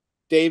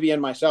 Davey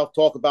and myself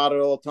talk about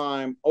it all the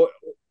time.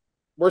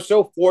 We're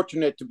so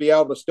fortunate to be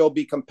able to still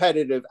be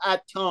competitive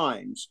at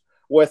times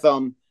with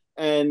them.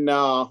 And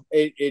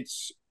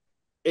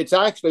it's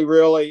actually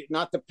really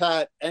not to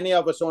pat any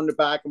of us on the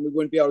back, and we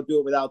wouldn't be able to do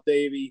it without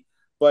Davey,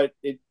 but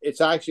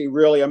it's actually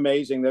really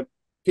amazing that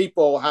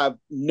people have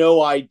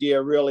no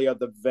idea really of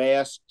the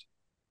vast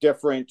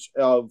difference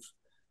of,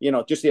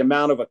 just the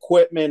amount of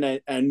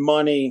equipment and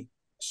money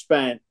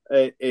spent.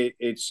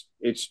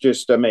 It's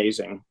just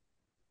amazing.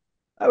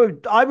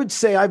 I would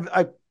say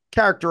I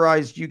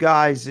characterized you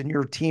guys and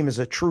your team as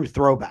a true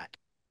throwback.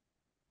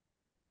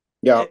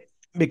 Yeah.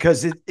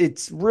 Because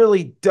it's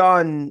really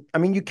done. I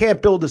mean, you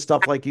can't build the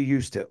stuff like you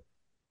used to,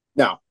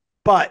 No.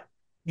 but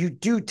you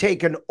do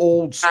take an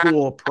old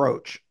school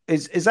approach.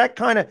 Is that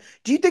kind of,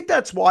 do you think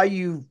that's why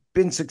you've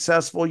been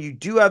successful? You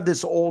do have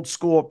this old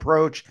school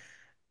approach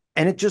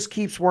and it just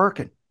keeps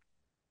working.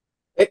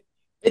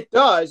 It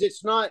does. It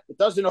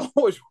doesn't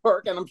always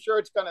work, and I'm sure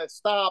it's going to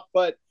stop.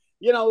 But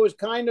it was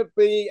kind of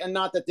and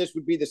not that this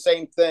would be the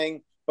same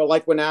thing, but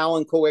like when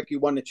Alan Kowicki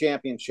won the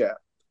championship,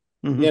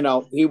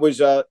 Mm-hmm. he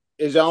was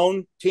his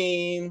own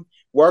team,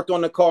 worked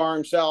on the car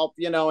himself,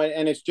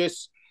 and it's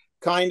just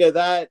kind of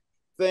that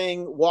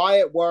thing. Why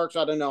it works,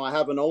 I don't know. I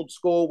have an old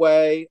school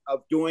way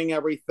of doing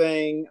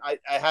everything. I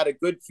had a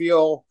good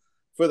feel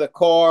for the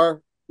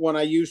car when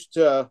I used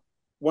to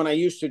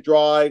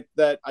drive,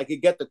 that I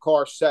could get the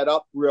car set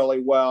up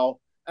really well.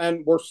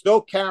 And we're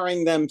still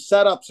carrying them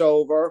setups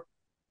over.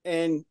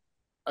 And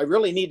I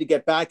really need to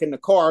get back in the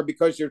car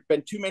because there's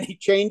been too many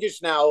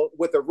changes now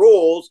with the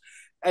rules.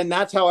 And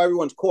that's how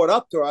everyone's caught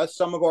up to us.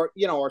 Some of our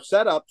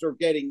setups are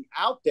getting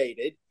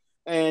outdated.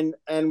 And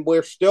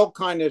we're still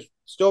kind of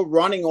still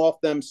running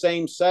off them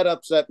same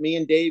setups that me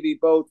and Davey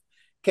both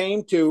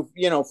came to,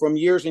 from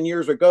years and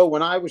years ago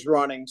when I was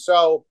running.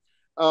 So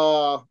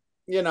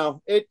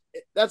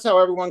that's how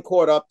everyone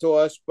caught up to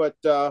us. But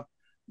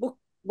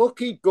we'll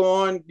keep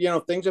going.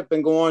 Things have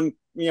been going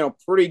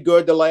pretty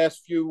good the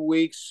last few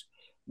weeks.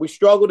 We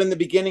struggled in the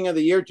beginning of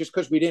the year just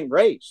because we didn't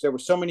race. There were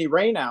so many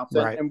rainouts,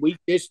 Right. and we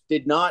just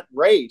did not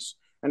race.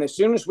 And as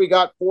soon as we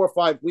got 4 or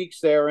 5 weeks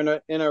there in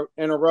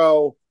a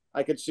row,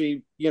 I could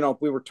see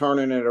we were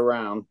turning it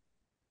around.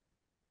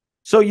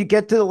 So you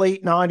get to the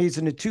late 90s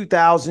and the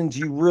 2000s,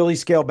 you really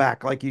scale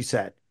back, like you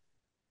said,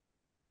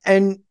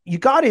 and you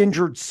got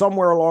injured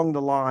somewhere along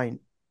the line.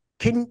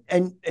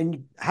 And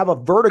you have a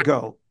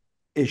vertigo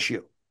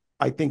issue,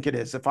 I think it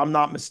is, if I'm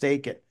not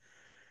mistaken.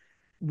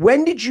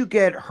 When did you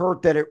get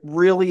hurt that it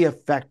really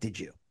affected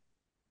you?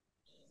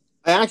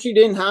 I actually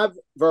didn't have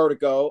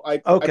vertigo.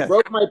 I Okay.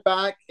 broke my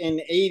back in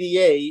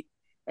 '88,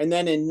 and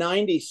then in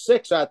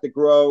 '96 at the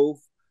Grove,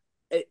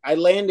 I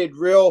landed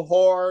real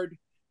hard,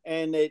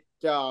 and it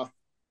had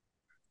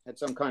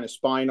some kind of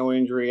spinal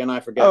injury, and I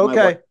forget my wife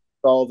Okay.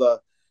 all the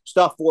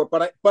stuff for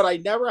it. But I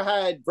never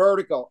had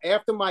vertigo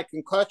after my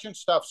concussion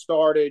stuff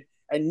started,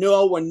 and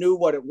no one knew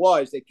what it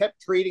was. They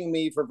kept treating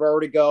me for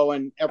vertigo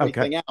and Okay.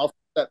 everything else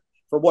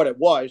for what it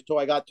was till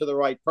I got to the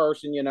right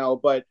person.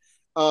 But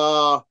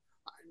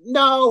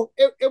no,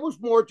 it was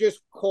more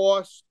just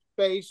cost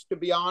based, to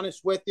be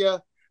honest with you.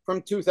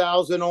 From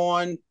 2000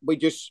 on, we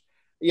just,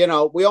 we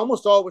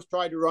almost always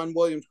tried to run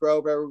Williams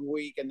Grove every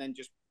week and then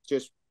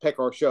just pick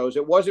our shows.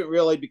 It wasn't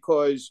really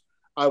because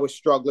I was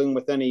struggling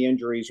with any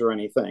injuries or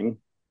anything.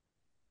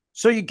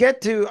 So you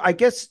get to, I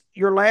guess,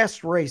 your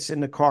last race in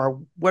the car.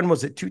 When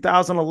was it?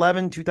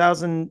 2011,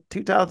 2000,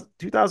 2000,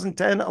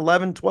 2010,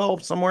 11,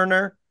 12, somewhere in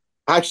there?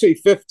 Actually,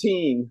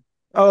 15.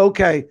 Oh,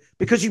 okay.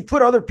 Because you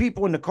put other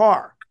people in the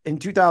car in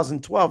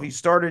 2012. You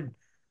started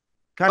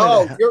kind of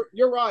Oh, the,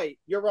 you're right.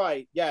 You're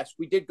right. Yes,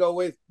 we did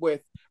go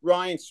with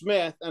Ryan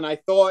Smith, and I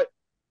thought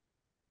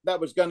that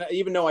was gonna,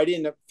 even though I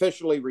didn't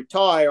officially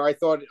retire, I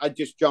thought I'd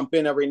just jump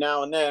in every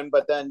now and then.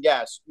 But then,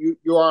 yes,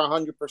 you are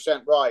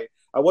 100% right.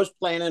 I was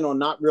planning on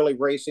not really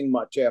racing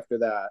much after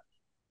that.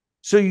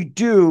 So you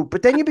do,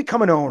 but then you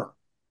become an owner.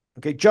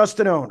 Okay, just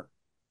an owner.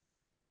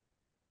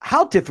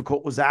 How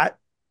difficult was that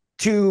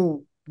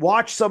to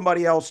watch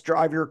somebody else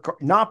drive your car,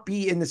 not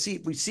be in the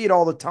seat? We see it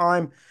all the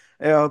time.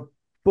 Uh,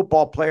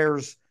 Football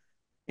players,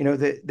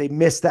 they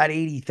miss that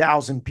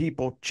 80,000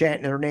 people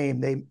chanting their name.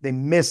 They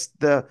missed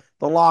the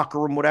locker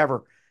room,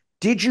 whatever.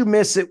 Did you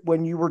miss it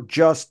when you were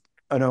just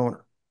an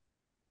owner?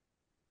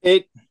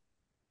 It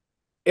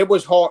it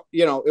was hard,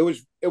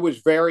 it was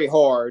very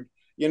hard,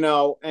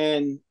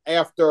 and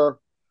after,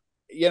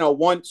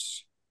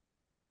 once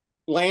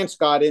Lance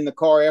got in the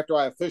car after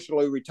I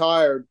officially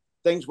retired,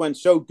 things went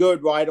so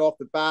good right off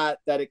the bat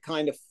that it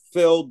kind of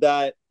filled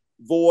that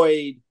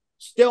void.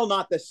 Still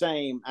not the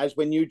same as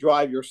when you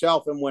drive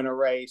yourself and win a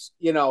race.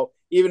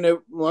 Even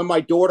when my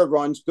daughter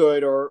runs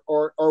good or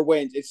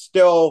wins, it's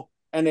still,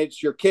 and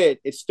it's your kid.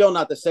 It's still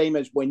not the same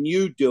as when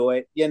you do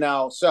it.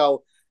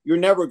 So you're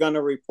never going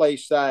to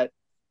replace that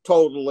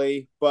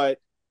totally. But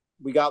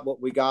we got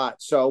what we got.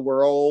 So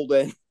we're old,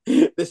 and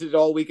this is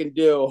all we can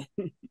do.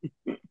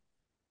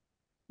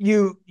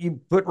 You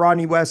put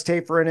Rodney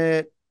Westhafer in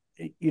it,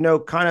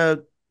 kind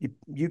of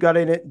you got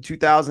in it in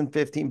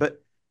 2015,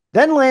 but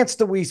then Lance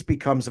Dewease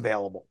becomes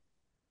available.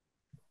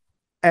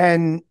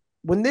 And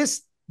when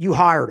this you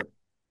hired him,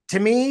 to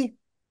me,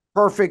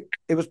 perfect.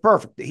 It was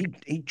perfect.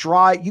 He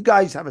drive. You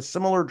guys have a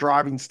similar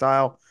driving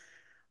style.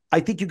 I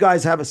think you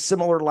guys have a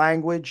similar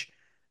language.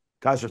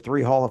 Guys are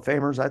three Hall of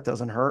Famers. That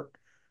doesn't hurt.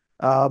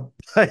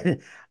 But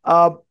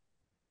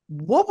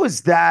what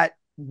was that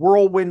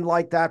whirlwind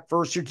like that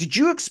first year? Did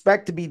you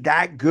expect to be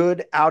that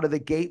good out of the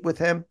gate with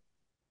him?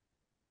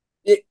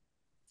 It,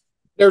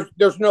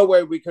 there's no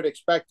way we could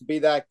expect to be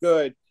that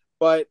good.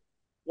 But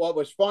what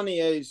was funny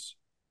is,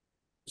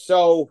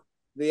 so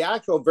the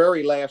actual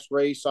very last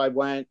race I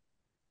went,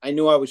 I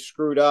knew I was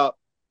screwed up,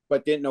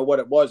 but didn't know what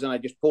it was, and I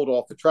just pulled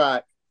off the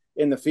track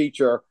in the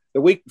feature.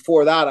 The week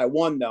before that, I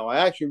won, though.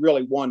 I actually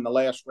really won the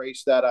last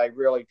race that I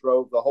really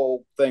drove the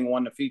whole thing,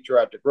 won the feature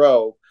at the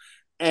Grove.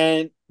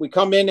 And we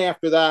come in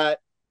after that.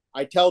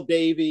 I tell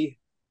Davey,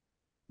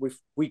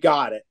 we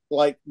got it.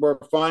 Like, we're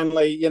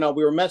finally,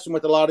 we were messing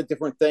with a lot of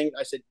different things.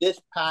 I said, this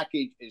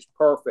package is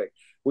perfect.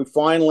 We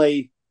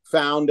finally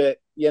found it,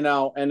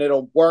 and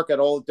it'll work at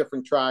all the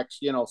different tracks,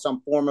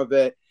 some form of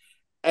it.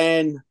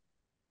 And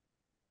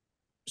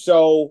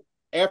so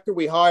after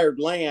we hired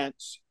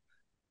Lance,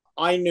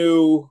 I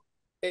knew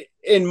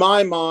in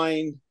my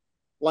mind,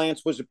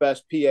 Lance was the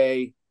best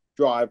PA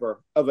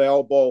driver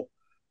available.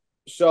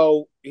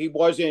 So he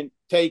wasn't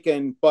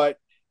taken, but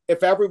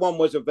if everyone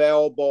was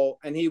available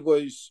and he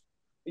was,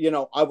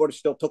 I would have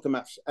still took him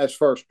as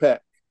first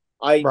pick.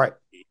 Right.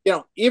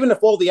 Even if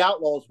all the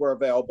outlaws were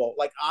available,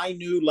 like, I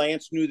knew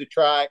Lance knew the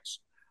tracks.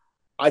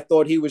 I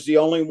thought he was the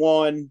only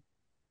one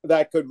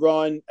that could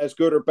run as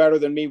good or better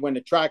than me when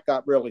the track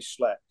got really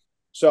slick.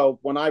 So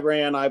when I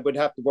ran, I would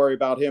have to worry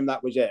about him.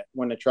 That was it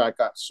when the track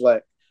got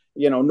slick,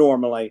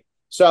 normally.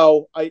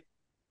 So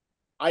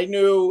I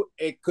knew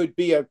it could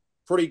be a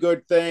pretty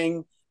good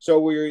thing. So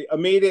we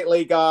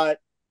immediately got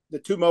the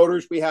two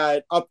motors we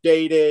had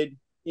updated,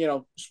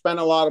 spent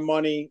a lot of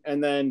money.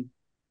 And then,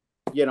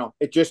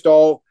 it just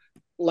all,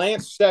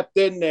 Lance stepped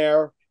in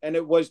there, and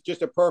it was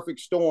just a perfect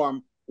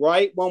storm.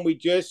 Right when we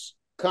just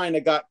kind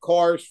of got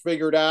cars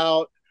figured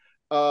out,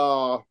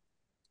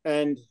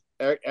 and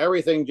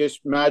everything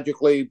just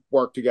magically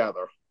worked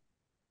together.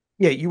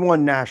 Yeah, you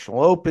won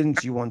national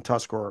opens, you won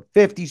Tuscarora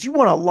 50s, you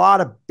won a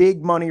lot of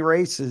big money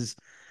races,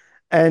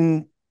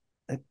 and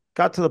it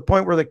got to the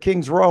point where the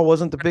King's Royal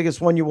wasn't the biggest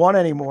one you won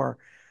anymore.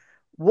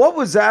 What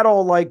was that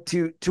all like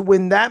to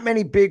win that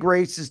many big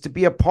races, to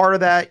be a part of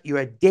that? You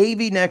had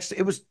Davey next.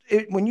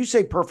 When you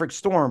say perfect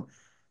storm,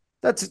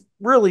 that's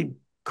really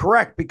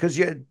correct, because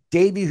you had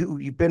Davey, who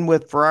you've been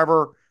with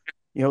forever,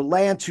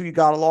 Lance, who you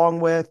got along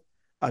with,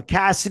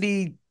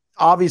 Cassidy,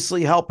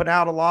 obviously helping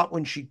out a lot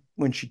when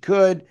she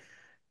could.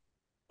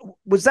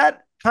 Was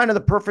that kind of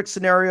the perfect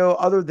scenario,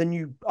 other than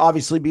you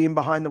obviously being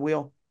behind the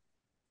wheel?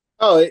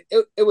 Oh,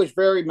 it was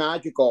very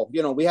magical.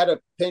 We had to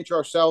pinch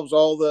ourselves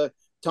all the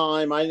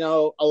time. I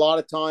know a lot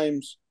of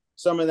times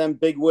some of them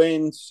big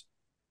wins,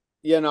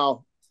 you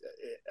know,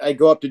 I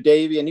go up to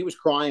Davey and he was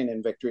crying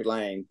in victory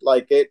lane.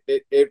 Like, it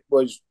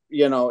was,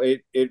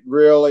 it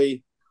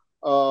really,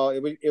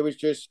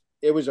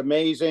 it was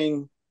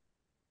amazing.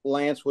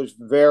 Lance was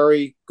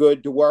very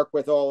good to work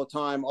with all the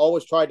time.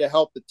 Always tried to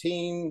help the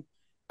team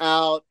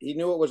out. He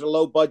knew it was a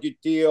low budget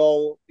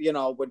deal.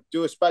 Would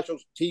do a special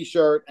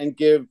T-shirt and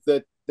give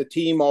the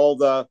team all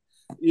the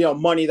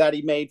money that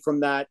he made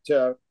from that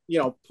to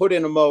put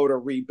in a motor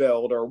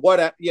rebuild or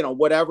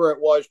whatever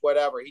it was.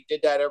 Whatever he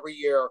did that every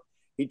year.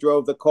 He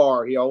drove the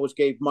car. He always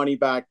gave money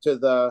back to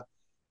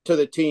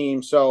the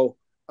team. So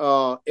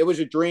it was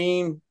a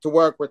dream to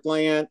work with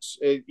Lance.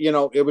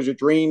 It was a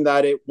dream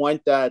that it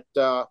went that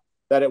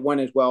it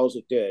went as well as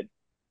it did.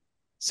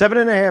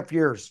 7.5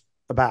 years,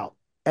 about,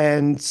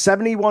 and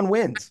 71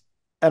 wins.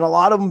 and a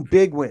lot of them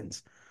big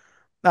wins.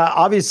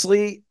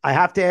 Obviously, I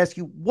have to ask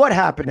you, what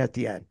happened at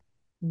the end?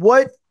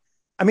 What,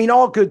 I mean,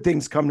 all good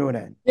things come to an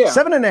end. Yeah,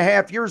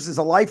 7.5 years is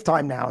a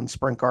lifetime now in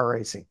sprint car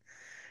racing.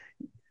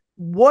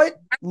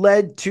 What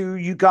led to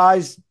you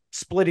guys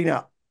splitting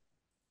up?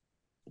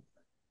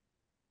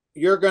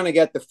 you're going to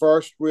get the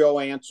first real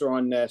answer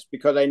on this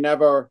because I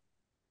never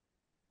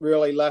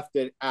really left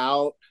it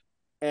out.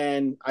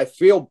 And I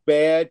feel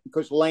bad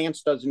because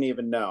Lance doesn't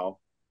even know.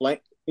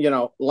 Like,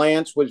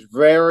 Lance was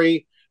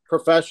very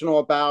professional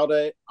about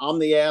it. I'm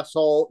the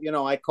asshole.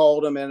 I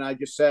called him and I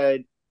just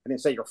said, I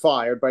didn't say you're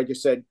fired, but I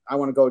just said, I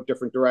want to go a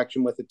different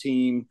direction with the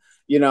team,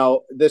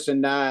 this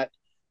and that.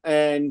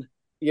 And,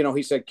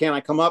 he said, can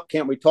I come up?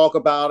 Can't we talk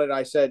about it?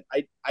 I said,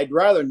 I'd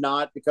rather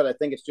not because I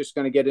think it's just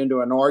going to get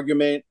into an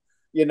argument,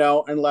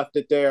 and left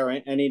it there.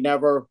 And he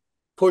never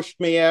pushed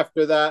me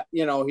after that.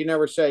 He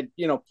never said,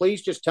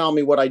 please just tell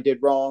me what I did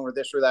wrong or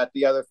this or that,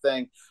 the other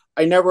thing.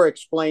 I never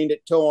explained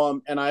it to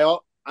him. And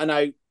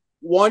I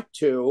want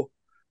to,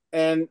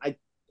 and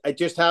I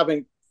just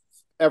haven't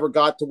ever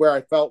got to where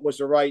I felt was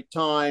the right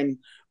time.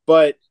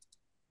 But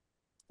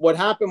what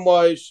happened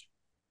was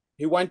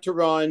he went to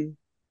run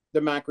the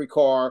Macri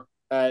car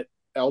at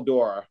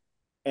Eldora,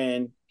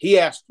 and he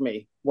asked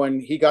me when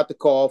he got the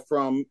call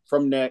from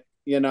Nick,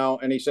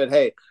 and he said,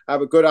 hey, I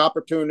have a good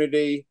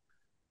opportunity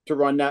to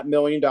run that $1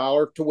 million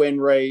to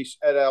win race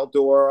at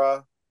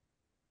Eldora.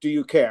 Do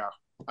you care?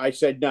 I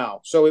said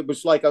no. So it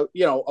was like a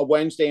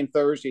Wednesday and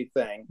Thursday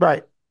thing.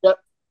 Right. Yep.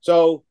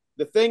 So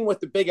the thing with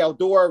the big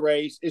Eldora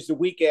race is the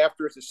week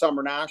after is the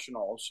Summer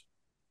Nationals.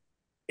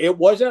 It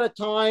was at a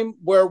time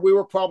where we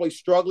were probably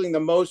struggling the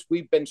most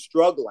we've been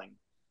struggling,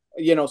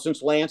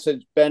 since Lance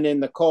has been in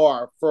the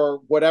car for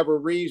whatever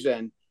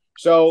reason.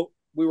 So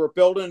we were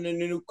building a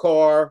new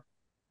car.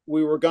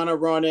 We were going to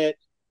run it.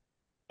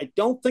 I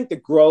don't think the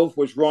Grove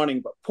was running,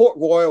 but Port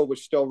Royal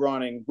was still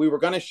running. We were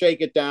going to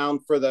shake it down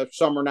for the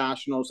Summer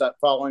Nationals that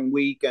following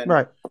week. And,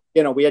 right.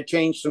 We had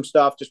changed some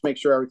stuff, just make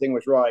sure everything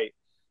was right.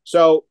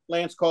 So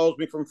Lance calls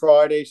me from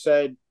Friday,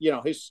 said,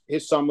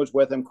 his son was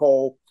with him,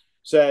 Cole,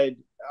 said,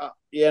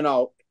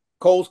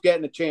 Cole's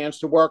getting a chance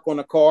to work on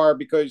a car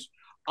because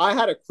I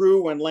had a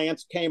crew when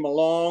Lance came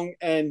along,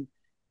 and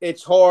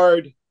it's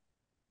hard.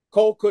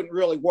 Cole couldn't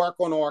really work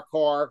on our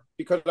car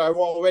because I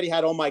already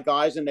had all my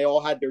guys and they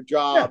all had their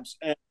jobs.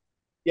 Yeah. And,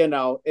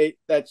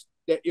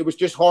 it was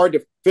just hard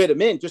to fit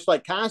him in, just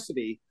like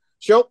Cassidy.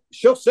 She'll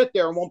sit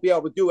there and won't be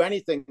able to do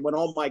anything when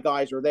all my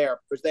guys are there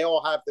because they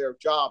all have their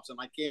jobs and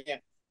I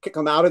can't kick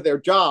them out of their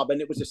job.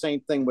 And it was the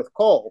same thing with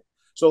Cole.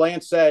 So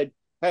Lance said,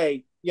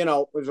 hey,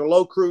 there's a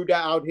low crew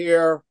out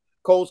here.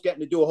 Cole's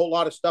getting to do a whole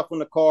lot of stuff on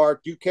the car.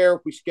 Do you care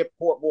if we skip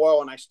Port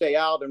Royal and I stay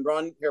out and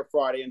run here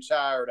Friday and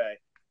Saturday?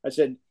 I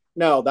said,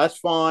 no, that's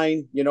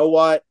fine. You know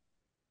what?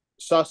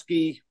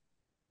 Susky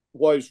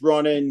was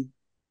running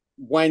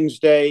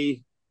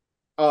Wednesday,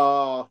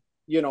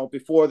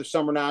 before the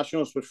Summer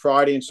Nationals was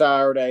Friday and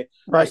Saturday.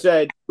 Right. I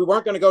said, we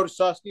weren't going to go to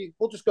Susky.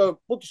 We'll just go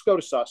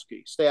to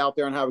Susky, stay out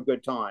there and have a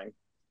good time.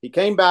 He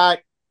came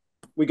back.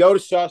 We go to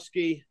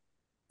Susky.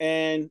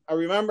 And I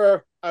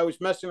remember I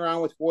was messing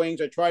around with wings.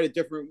 I tried a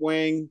different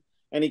wing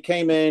and he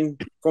came in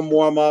from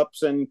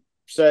warm-ups and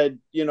said,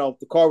 the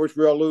car was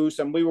real loose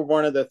and we were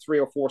one of the 3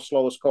 or 4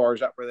 slowest cars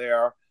that were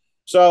there.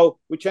 So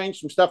we changed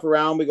some stuff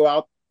around. We go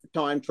out for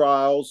time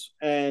trials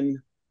and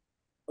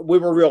we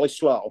were really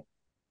slow.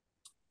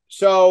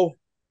 So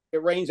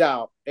it rains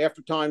out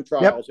after time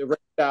trials. Yep. It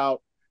rains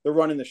out. They're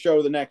running the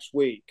show the next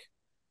week.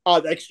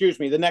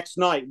 The next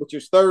night, which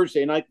is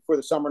Thursday night before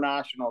the Summer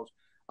Nationals.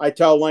 I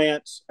tell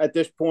Lance at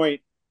this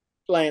point,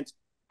 Lance,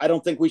 I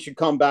don't think we should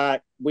come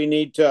back. We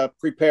need to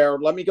prepare.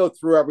 Let me go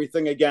through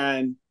everything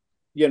again,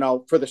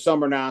 for the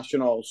Summer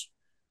Nationals.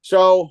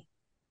 So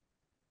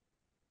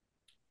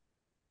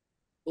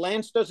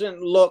Lance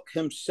doesn't look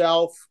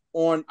himself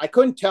on. I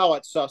couldn't tell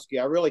at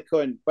Susky. I really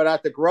couldn't. But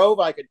at the Grove,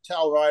 I could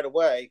tell right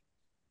away.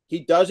 He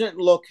doesn't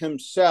look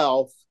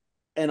himself.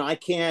 And I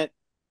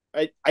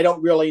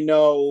don't really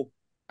know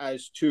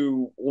as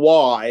to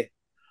why.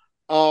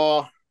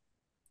 But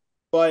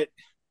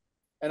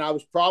I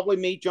was probably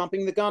me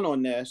jumping the gun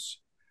on this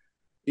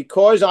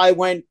because I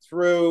went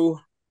through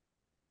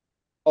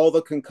all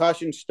the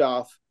concussion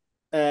stuff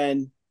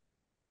and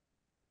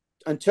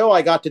until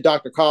I got to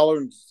Dr.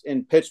 Collins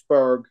in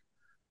Pittsburgh.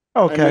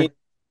 Okay. I mean,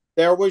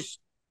 there was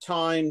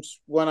times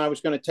when I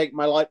was going to take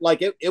my life.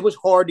 Like it was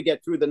hard to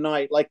get through the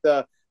night. Like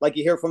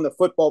you hear from the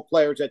football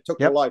players that took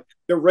their life.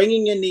 The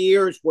ringing in the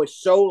ears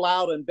was so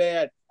loud and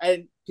bad.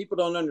 And people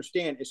don't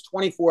understand. It's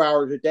 24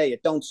 hours a day.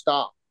 It don't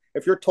stop.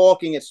 If you're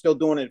talking, it's still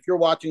doing it. If you're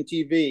watching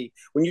TV,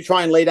 when you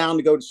try and lay down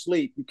to go to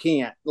sleep, you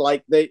can't.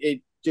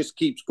 It just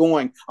keeps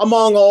going.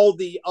 Among all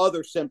the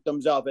other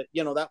symptoms of it,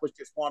 that was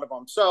just one of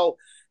them. So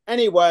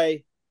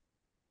anyway,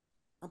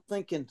 I'm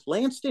thinking,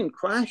 Lance didn't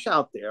crash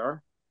out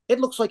there. It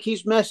looks like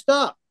he's messed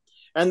up.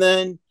 And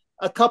then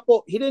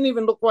he didn't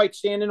even look right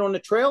standing on the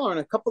trailer. And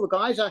a couple of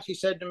guys actually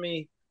said to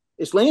me,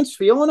 is Lance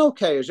feeling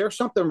okay? Is there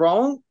something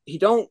wrong? He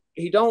don't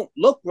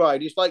look right.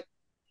 He's like,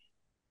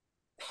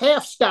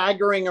 half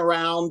staggering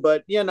around,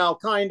 but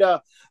kind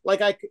of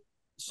like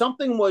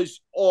something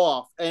was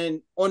off.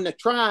 And on the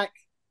track,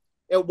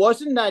 it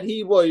wasn't that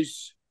he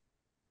was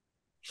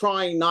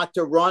trying not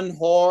to run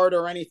hard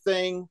or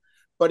anything,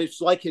 but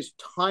it's like his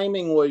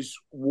timing was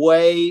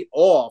way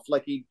off.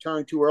 Like he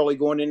turned too early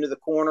going into the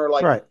corner.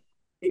 Like Right.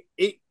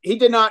 he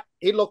did not.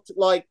 He looked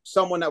like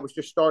someone that was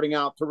just starting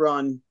out to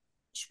run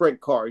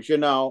sprint cars,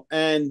 and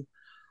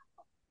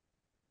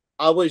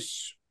I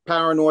was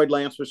paranoid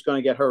Lance was going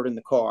to get hurt in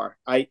the car.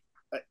 I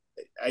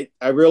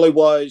really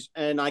was,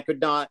 and I could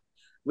not.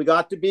 We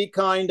got to be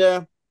kind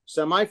of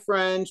semi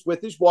friends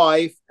with his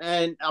wife,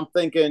 and I'm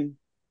thinking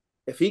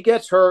if he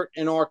gets hurt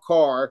in our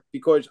car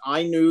because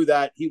I knew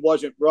that he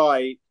wasn't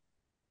right,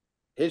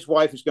 his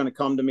wife is going to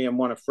come to me and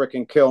want to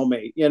freaking kill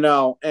me, And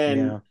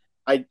Yeah.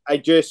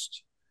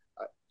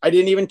 I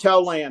didn't even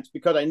tell Lance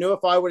because I knew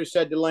if I would have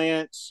said to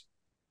Lance,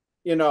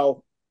 you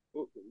know,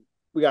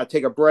 we got to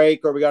take a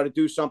break or we got to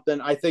do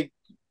something. I think,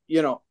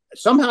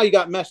 somehow you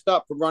got messed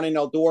up for running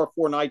Eldora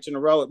 4 nights in a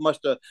row. It must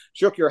have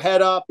shook your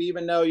head up,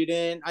 even though you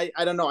didn't.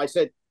 I don't know. I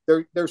said,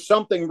 there's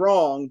something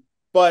wrong,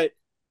 but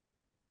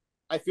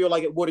I feel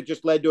like it would have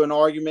just led to an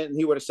argument and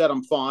he would have said,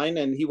 I'm fine.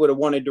 And he would have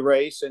wanted to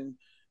race. And,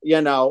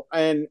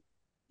 and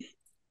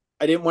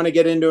I didn't want to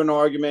get into an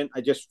argument.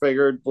 I just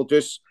figured we'll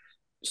just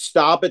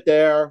stop it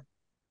there.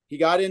 He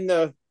got in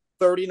the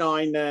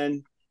 39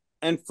 then.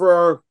 And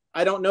for,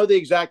 I don't know the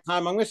exact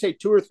time, I'm going to say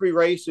 2 or 3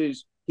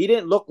 races, he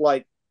didn't look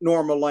like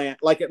normal Lance.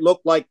 Like it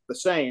looked like the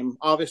same.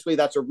 Obviously,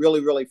 that's a really,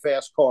 really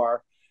fast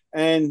car.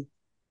 And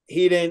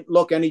he didn't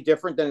look any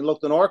different than he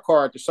looked in our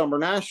car at the Summer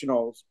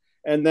Nationals.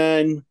 And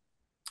then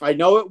I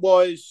know it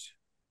was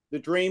the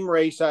dream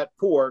race at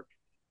Port.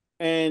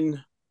 And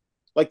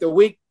like the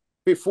week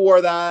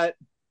before that,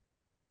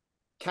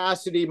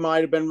 Cassidy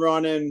might have been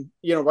running,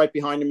 right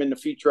behind him in the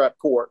feature at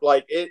Port.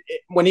 Like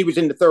when he was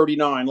in the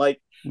 39, like,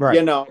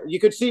 Right. you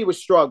could see he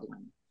was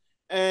struggling.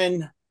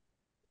 And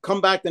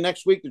come back the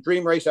next week, the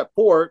dream race at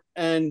Port,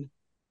 and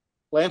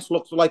Lance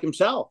looked like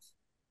himself.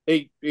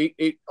 He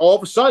all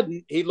of a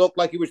sudden, he looked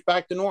like he was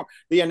back to normal.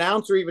 The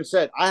announcer even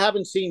said, I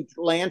haven't seen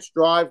Lance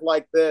drive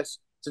like this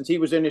since he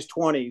was in his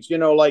 20s.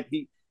 Like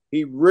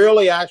he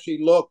really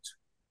actually looked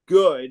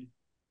good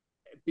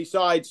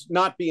besides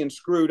not being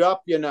screwed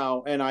up, and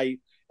I,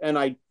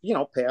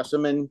 pass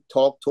him and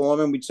talk to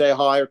him and we'd say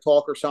hi or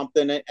talk or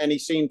something. And he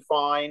seemed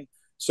fine.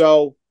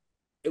 So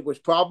it was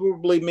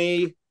probably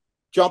me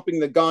jumping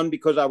the gun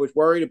because I was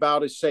worried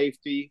about his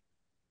safety.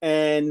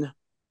 And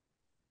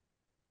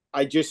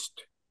I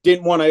just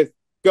didn't want to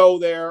go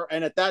there.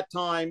 And at that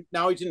time,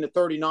 now he's in the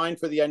 39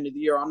 for the end of the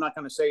year. I'm not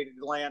going to say to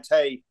Lance,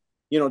 hey,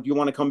 do you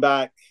want to come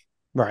back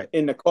Right.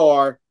 in the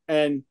car?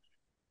 And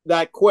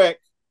that quick,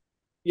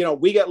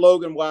 we get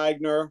Logan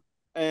Wagner,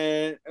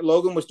 and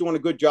Logan was doing a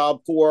good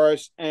job for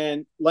us.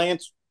 And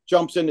Lance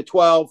jumps into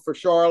 12 for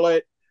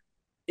Charlotte.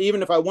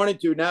 Even if I wanted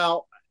to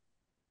now,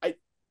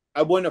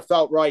 I wouldn't have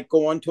felt right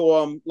going to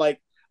him.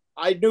 Like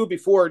I knew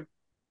before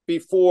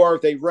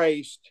they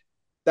raced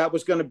that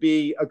was going to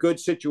be a good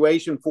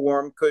situation for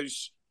him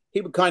because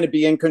he would kind of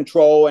be in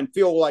control and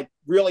feel like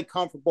really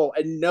comfortable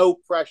and no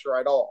pressure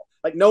at all.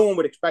 Like no one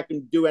would expect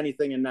him to do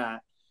anything in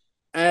that.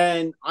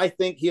 And I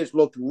think he has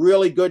looked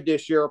really good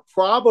this year.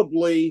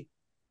 Probably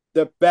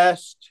the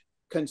best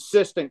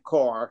consistent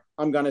car,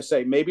 I'm going to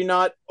say. Maybe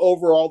not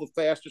overall the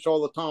fastest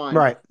all the time.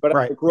 Right. But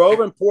Right.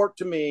 Grove and Port,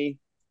 to me,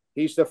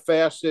 he's the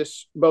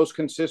fastest, most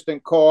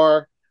consistent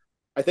car.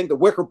 I think the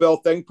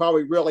Wickerbill thing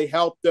probably really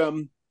helped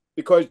him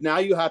because now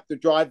you have to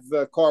drive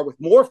the car with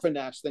more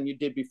finesse than you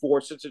did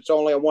before since it's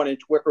only a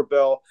 1-inch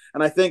Wickerbill.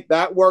 And I think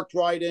that worked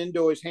right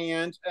into his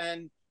hands.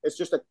 And it's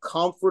just a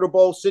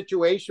comfortable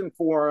situation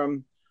for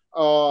him.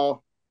 And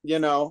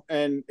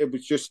it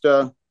was just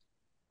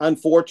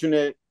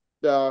unfortunate.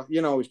 It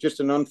was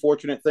just an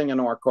unfortunate thing in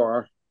our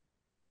car.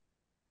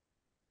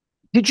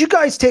 Did you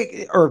guys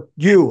take, or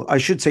you, I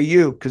should say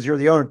you, because you're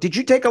the owner, did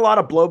you take a lot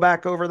of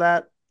blowback over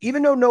that?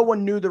 Even though no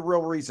one knew the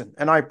real reason,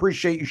 and I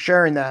appreciate you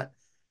sharing that.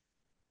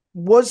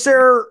 Was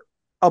there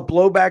a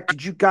blowback?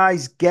 Did you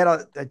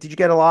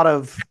get a lot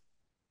of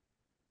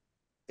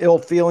ill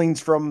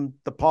feelings from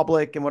the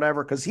public and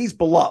whatever? Because he's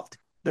beloved.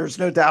 There's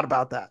no doubt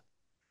about that.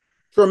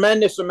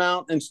 Tremendous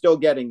amount and still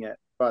getting it,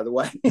 by the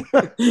way.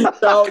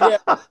 So, yeah.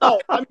 No,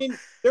 I mean,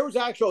 there was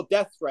actual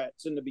death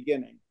threats in the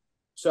beginning.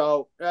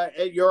 So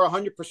you're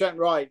 100%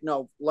 right.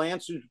 No,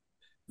 Lance is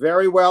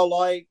very well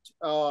liked,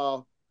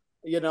 and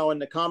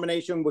the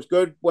combination was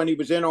good when he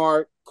was in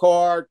our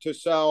car to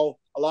sell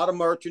a lot of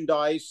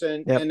merchandise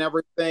and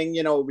everything.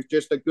 It was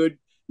just a good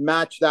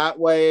match that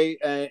way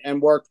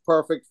and worked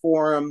perfect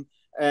for him.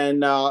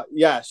 And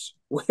yes,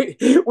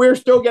 we're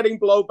still getting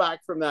blowback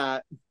from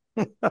that.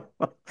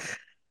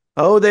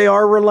 Oh, they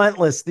are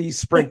relentless, these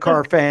sprint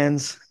car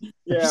fans.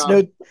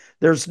 Yeah.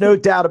 There's no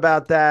doubt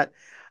about that.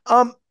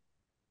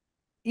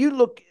 You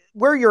look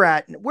where you're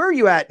at. Where are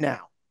you at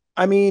now?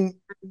 I mean,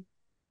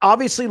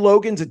 obviously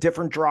Logan's a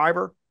different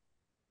driver.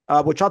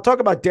 which I'll talk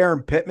about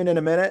Darren Pittman in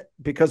a minute,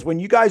 because when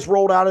you guys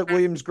rolled out at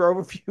Williams Grove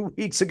a few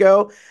weeks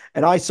ago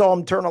and I saw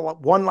him turn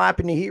one lap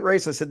in the heat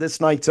race, I said, this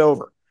night's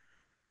over.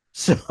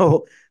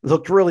 So it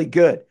looked really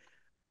good.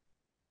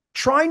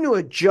 Trying to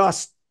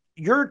adjust,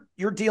 you're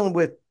dealing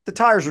with the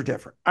tires are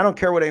different. I don't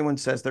care what anyone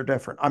says, they're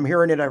different. I'm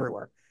hearing it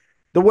everywhere.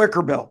 The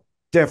wicker bill,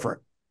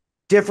 different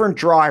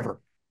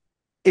driver.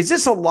 Is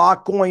this a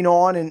lot going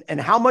on? And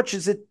how much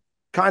is it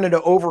kind of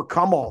to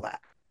overcome all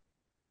that?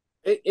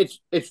 It's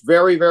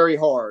very, very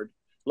hard.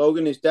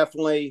 Logan is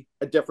definitely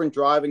a different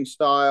driving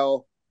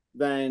style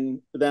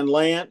than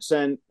Lance.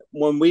 And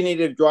when we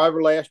needed a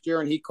driver last year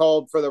and he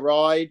called for the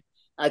ride,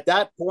 at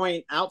that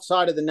point,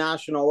 outside of the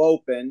National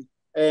Open,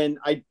 and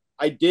I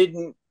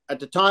didn't, at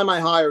the time I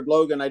hired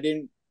Logan, I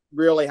didn't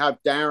really have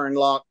Darren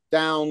locked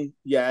down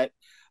yet.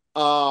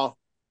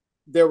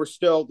 There was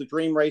still the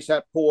Dream Race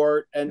at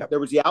Port, and there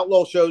was the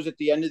Outlaw shows at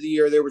the end of the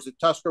year. There was a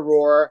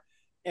Tuscarora,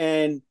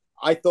 and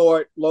I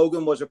thought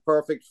Logan was a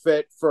perfect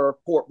fit for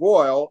Port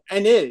Royal,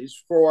 and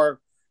is for,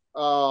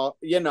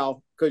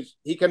 because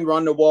he can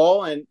run the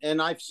wall,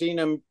 and I've seen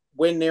him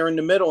win there in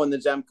the middle in the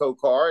Zemco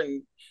car,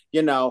 and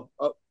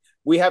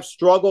we have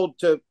struggled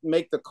to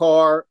make the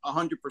car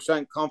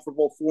 100%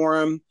 comfortable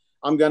for him.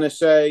 I'm going to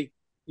say,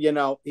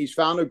 he's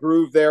found a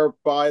groove there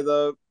by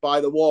the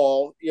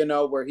wall,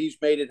 where he's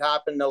made it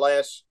happen the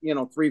last,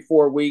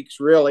 3-4 weeks,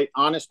 really,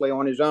 honestly,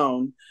 on his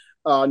own.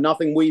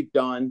 Nothing we've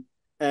done.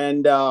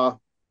 And, but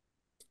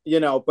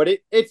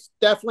it's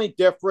definitely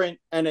different,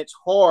 and it's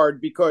hard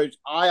because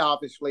I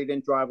obviously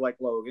didn't drive like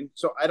Logan.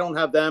 So I don't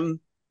have them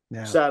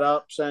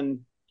setups, and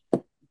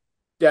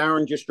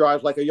Darren just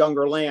drives like a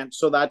younger Lance.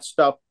 So that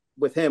stuff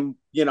with him,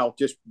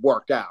 just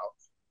worked out.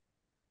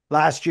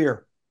 Last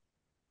year,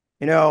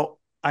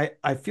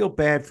 I feel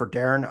bad for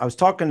Darren. I was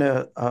talking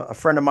to a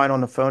friend of mine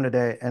on the phone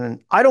today,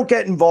 and I don't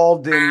get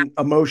involved in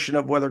emotion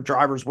of whether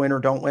drivers win or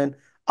don't win.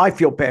 I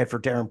feel bad for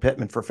Darren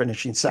Pittman for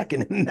finishing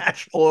second in the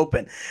National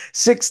Open.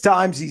 6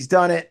 times he's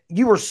done it.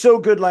 You were so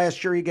good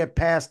last year, you get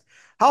passed.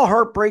 How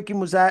heartbreaking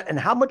was that? And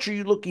how much are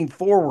you looking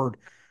forward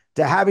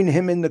to having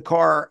him in the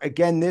car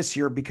again this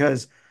year?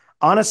 Because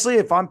honestly,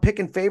 if I'm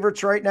picking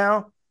favorites right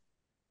now,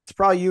 it's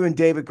probably you and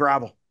David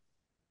Gravel.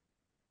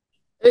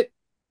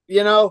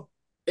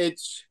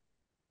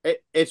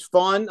 It's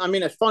fun. I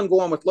mean, it's fun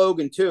going with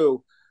Logan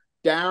too.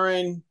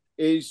 Darren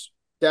is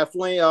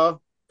definitely a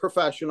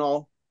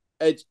professional.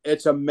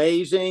 It's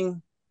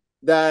amazing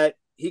that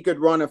he could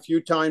run a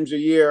few times a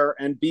year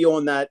and be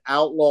on that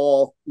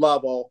outlaw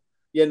level,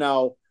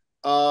 and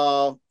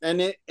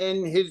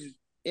in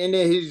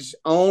his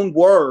own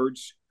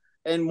words.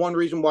 And one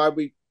reason why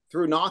we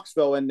threw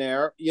Knoxville in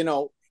there,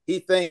 he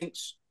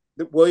thinks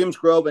that Williams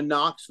Grove and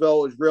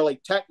Knoxville is really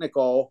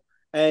technical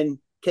and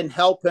can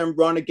help him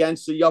run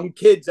against the young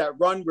kids that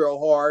run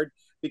real hard,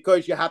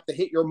 because you have to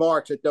hit your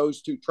marks at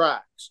those 2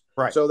 tracks.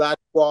 Right. So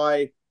that's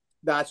why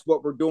that's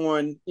what we're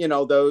doing,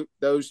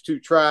 those 2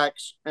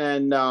 tracks.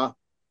 And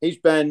he's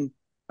been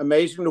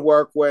amazing to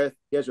work with.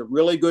 He has a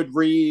really good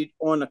read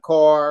on the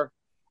car.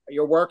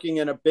 You're working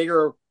in a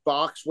bigger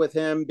box with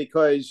him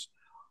because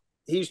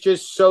he's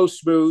just so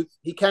smooth.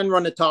 He can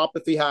run the top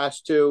if he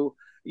has to,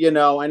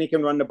 and he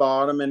can run the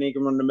bottom, and he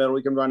can run the middle.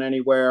 He can run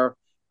anywhere.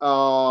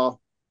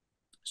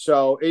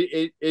 So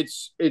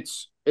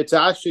it's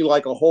actually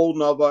like a whole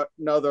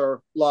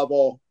another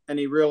level, and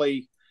he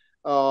really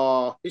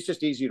he's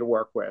just easy to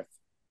work with.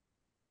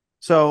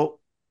 So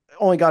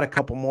only got a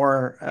couple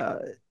more.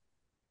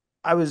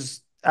 I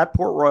was at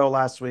Port Royal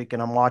last week,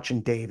 and I'm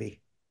watching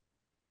Davey.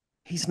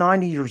 He's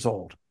 90 years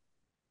old.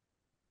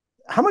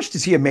 How much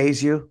does he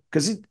amaze you?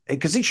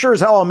 Because he sure as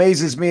hell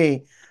amazes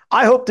me.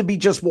 I hope to be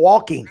just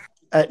walking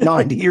at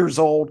 90 years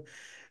old.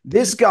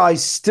 This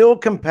guy's still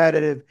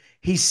competitive.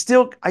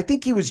 I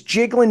think he was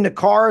jiggling the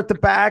car at the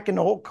back and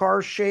the whole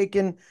car's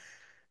shaking.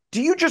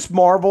 Do you just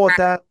marvel at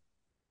that?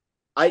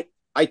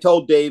 I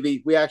told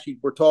Davey, we actually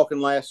were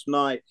talking last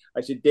night. I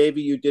said,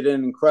 Davey, you did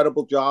an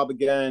incredible job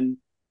again.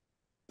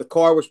 The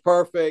car was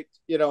perfect,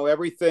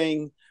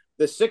 everything.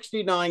 The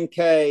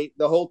 69K,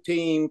 the whole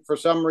team, for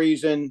some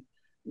reason,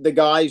 the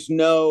guys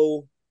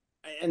know,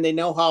 and they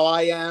know how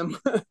I am.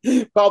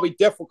 Probably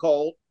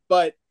difficult,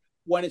 but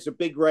when it's a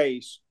big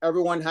race,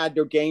 everyone had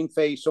their game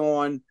face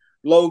on.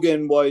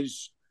 Logan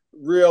was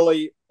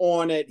really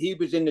on it. He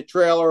was in the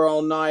trailer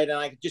all night, and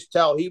I could just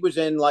tell he was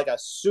in like a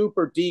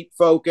super deep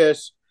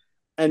focus.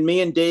 And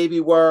me and Davey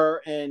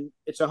were, and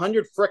it's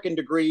 100 frickin'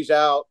 degrees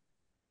out.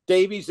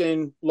 Davey's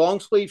in long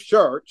sleeve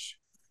shirts.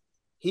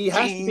 He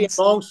has to be in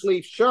long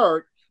sleeve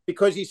shirt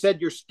because he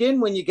said your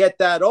skin when you get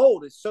that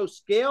old is so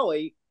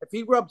scaly. If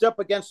he rubs up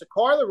against the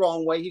car the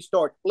wrong way, he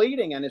starts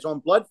bleeding and is on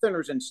blood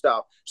thinners and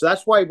stuff. So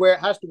that's why he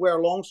has to wear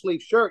a long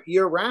sleeve shirt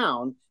year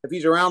round if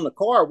he's around the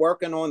car,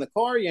 working on the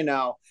car,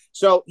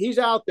 So he's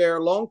out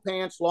there, long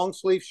pants, long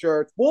sleeve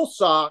shirts, wool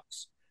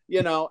socks,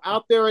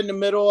 out there in the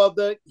middle of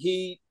the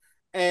heat.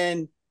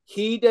 And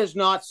he does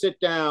not sit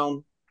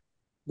down.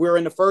 We're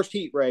in the first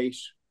heat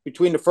race.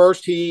 Between the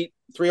first heat,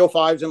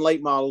 305s and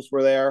late models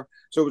were there.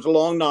 So it was a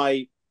long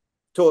night.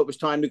 till it was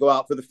time to go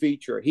out for the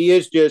feature. He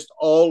is just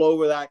all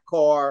over that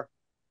car,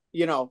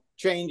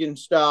 changing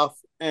stuff.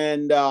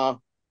 And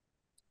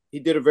he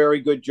did a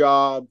very good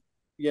job.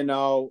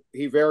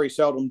 He very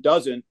seldom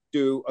doesn't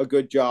do a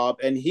good job.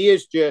 And he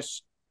is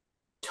just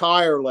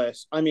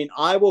tireless. I mean,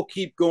 I will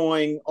keep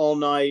going all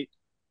night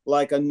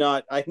like a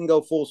nut. I can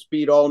go full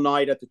speed all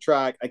night at the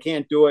track. I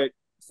can't do it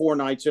 4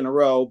 nights in a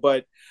row,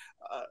 but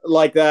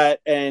like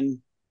that. And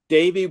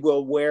Davey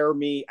will wear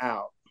me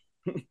out.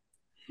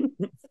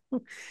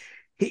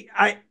 he,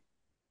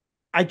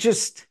 I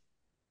just,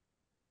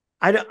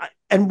 I don't,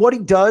 and what he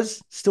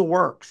does still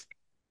works.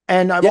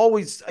 And I've Yeah.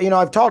 always,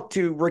 I've talked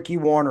to Ricky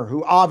Warner,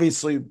 who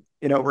obviously,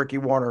 Ricky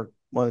Warner,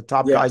 one of the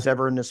top Yes. guys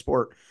ever in this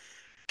sport.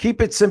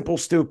 Keep it simple,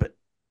 stupid.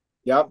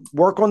 Yep.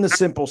 Work on the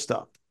simple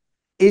stuff.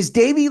 Is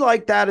Davey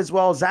like that as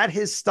well? Is that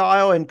his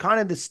style and kind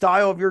of the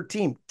style of your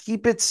team?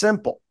 Keep it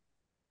simple.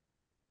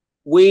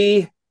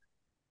 We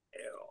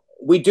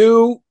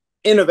do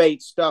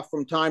innovate stuff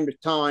from time to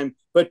time,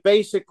 but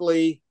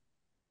basically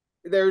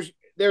there's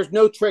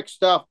no trick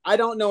stuff. I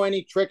don't know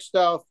any trick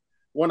stuff.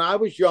 When I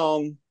was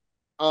young,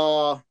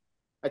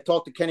 I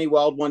talked to Kenny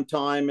Weld one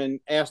time and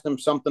asked him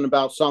something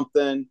about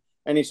something,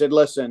 and he said,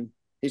 "Listen,"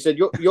 he said,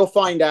 "you'll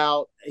find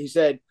out." He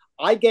said,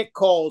 "I get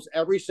calls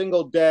every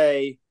single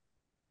day.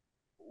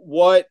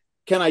 What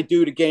can I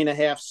do to gain a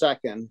half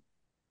second?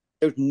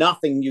 There's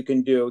nothing you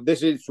can do."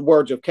 This is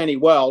words of Kenny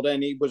Weld,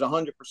 and he was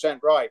 100%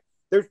 right.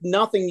 There's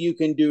nothing you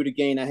can do to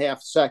gain a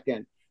half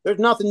second. There's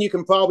nothing you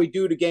can probably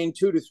do to gain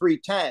 2 to 3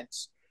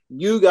 tenths.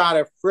 You got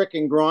to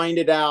fricking grind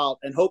it out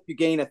and hope you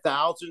gain a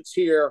thousandths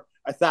here,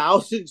 a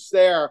thousandths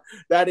there.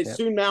 That it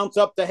soon mounts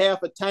up to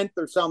half a tenth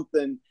or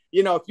something.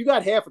 If you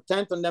got half a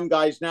tenth on them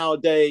guys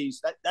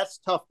nowadays, that's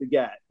tough to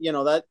get.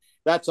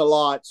 That's a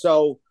lot.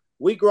 So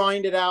we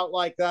grind it out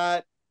like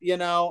that,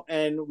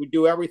 and we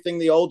do everything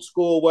the old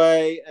school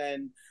way.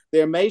 And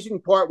the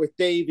amazing part with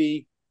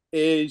Davey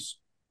is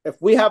if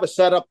we have a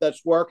setup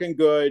that's working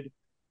good,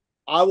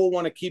 I will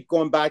want to keep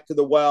going back to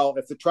the well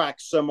if the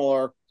track's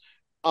similar.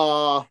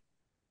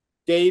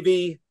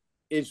 Davey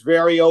is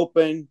very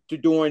open to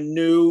doing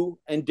new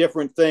and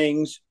different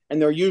things,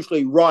 and they're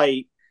usually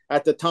right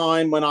at the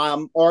time when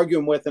I'm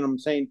arguing with him. I'm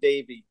saying,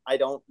 "Davey, I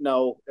don't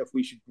know if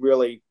we should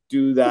really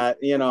do that.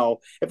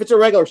 If it's a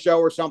regular show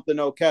or something,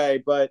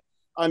 okay." But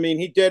I mean,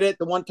 he did it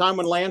the one time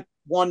when Lance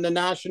won the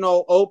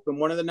National Open,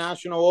 one of the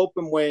National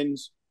Open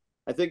wins.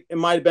 I think it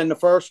might have been the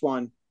first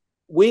one.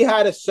 We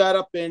had a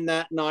setup in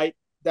that night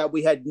that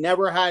we had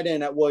never had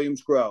in at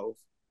Williams Grove,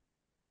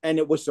 and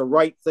it was the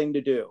right thing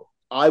to do.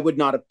 I would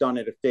not have done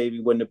it if Davey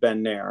wouldn't have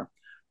been there.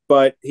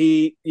 But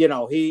he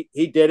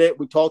did it.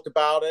 We talked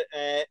about it,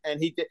 and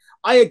he did.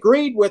 I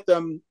agreed with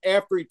him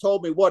after he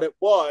told me what it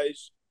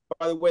was,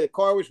 by the way the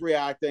car was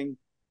reacting,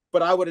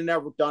 but I would have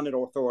never done it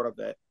or thought of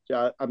it.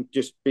 I'm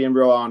just being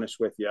real honest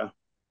with you.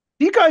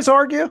 Do you guys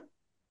argue?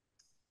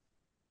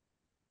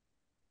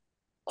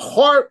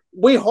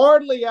 We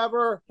hardly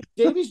ever.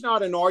 Davey's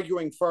not an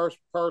arguing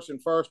person,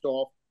 first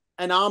off,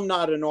 and I'm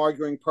not an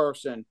arguing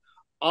person.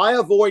 I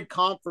avoid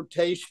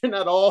confrontation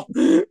at all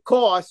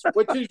costs,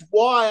 which is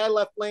why I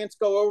let Lance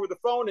go over the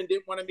phone and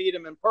didn't want to meet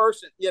him in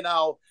person,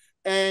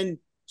 And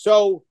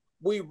so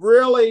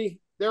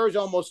there's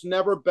almost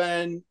never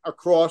been a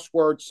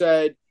crossword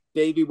said.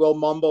 Davey will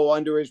mumble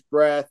under his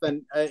breath,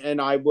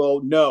 and I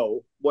will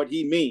know what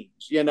he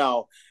means,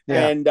 Yeah.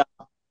 And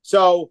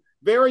so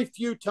very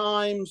few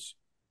times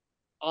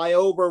I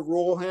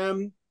overrule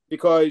him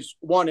because,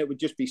 one, it would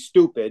just be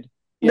stupid,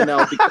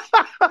 because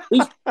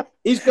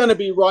he's going to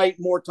be right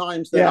more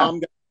times than I'm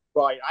going to be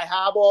right. I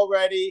have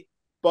already,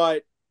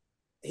 but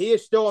he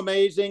is still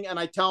amazing, and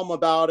I tell him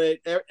about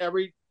it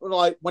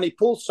when he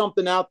pulls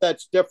something out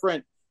that's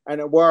different and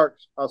it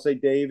works. I'll say,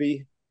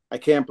 "Davey, I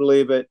can't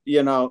believe it.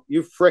 You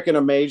freaking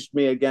amazed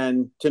me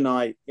again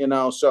tonight."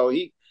 So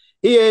he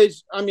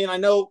is. I mean, I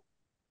know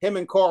him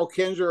and Carl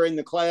Kinzer are in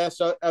the class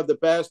of the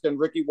best, and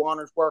Ricky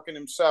Warner's working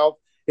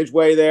his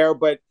way there,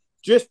 but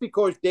just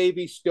because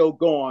Davey's still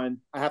gone,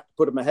 I have to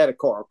put him ahead of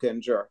Carl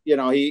Kinzer.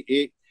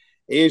 He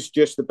is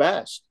just the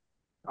best.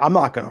 I'm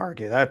not going to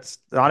argue. That's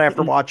not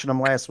after watching him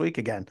last week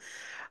again.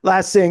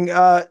 Last thing,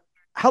 how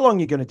long are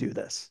you going to do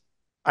this?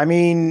 I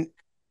mean,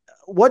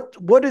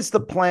 what is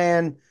the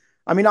plan?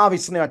 I mean,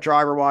 obviously not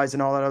driver wise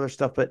and all that other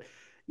stuff, but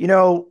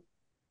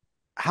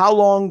how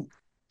long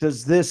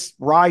does this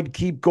ride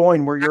keep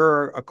going where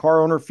you're a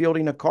car owner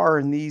fielding a car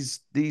in these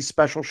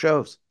special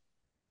shows?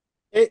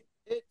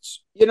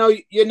 It's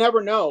you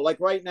never know.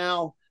 Like right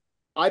now,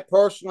 I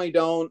personally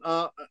don't.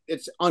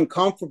 It's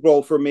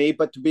uncomfortable for me,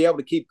 but to be able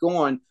to keep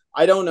going,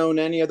 I don't own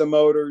any of the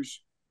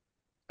motors.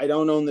 I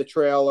don't own the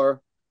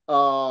trailer.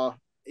 So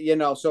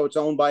it's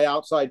owned by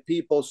outside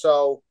people.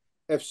 So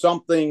if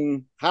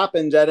something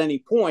happens at any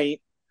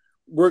point,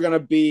 we're going to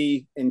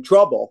be in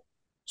trouble.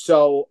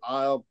 So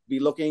I'll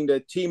be looking to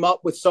team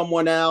up with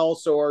someone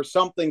else or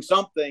something,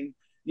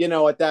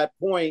 at that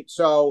point.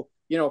 So,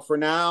 for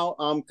now,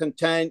 I'm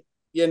content.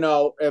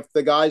 If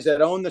the guys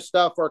that own the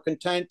stuff are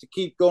content to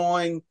keep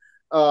going,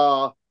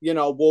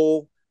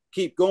 we'll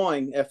keep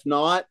going. If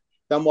not,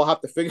 then we'll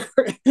have to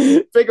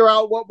figure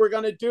out what we're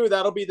going to do.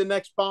 That'll be the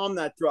next bomb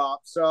that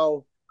drops.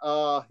 So,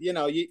 you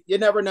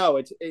never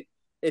know.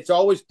 It's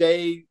always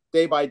day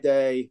by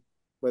day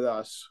with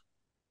us.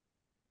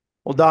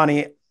 Well,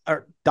 Donnie,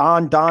 or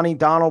Donnie,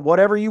 Donald,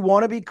 whatever you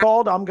want to be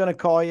called, I'm going to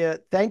call you.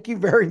 Thank you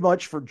very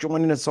much for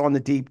joining us on the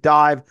deep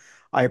dive.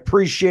 I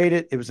appreciate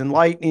it. It was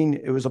enlightening.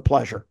 It was a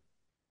pleasure.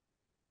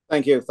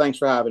 Thank you. Thanks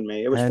for having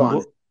me. It was And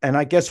fun. and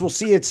I guess we'll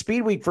see you at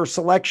Speed Week for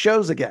select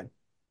shows again.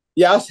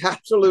 Yes,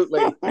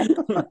 absolutely.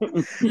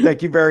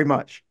 Thank you very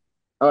much.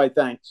 All right.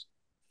 Thanks.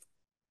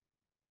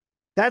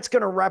 That's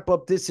going to wrap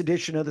up this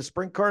edition of the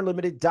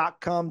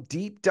SprintCarLimited.com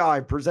Deep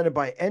Dive presented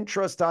by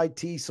EnTrust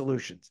IT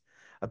Solutions.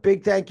 A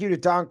big thank you to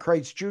Don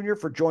Kreitz Jr.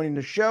 for joining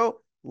the show.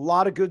 A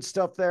lot of good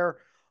stuff there.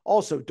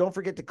 Also, don't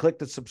forget to click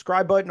the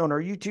subscribe button on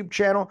our YouTube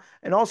channel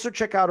and also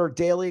check out our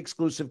daily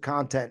exclusive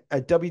content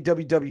at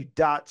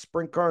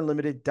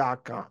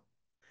www.sprintcarunlimited.com.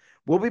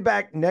 We'll be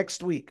back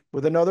next week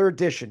with another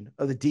edition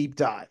of the Deep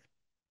Dive.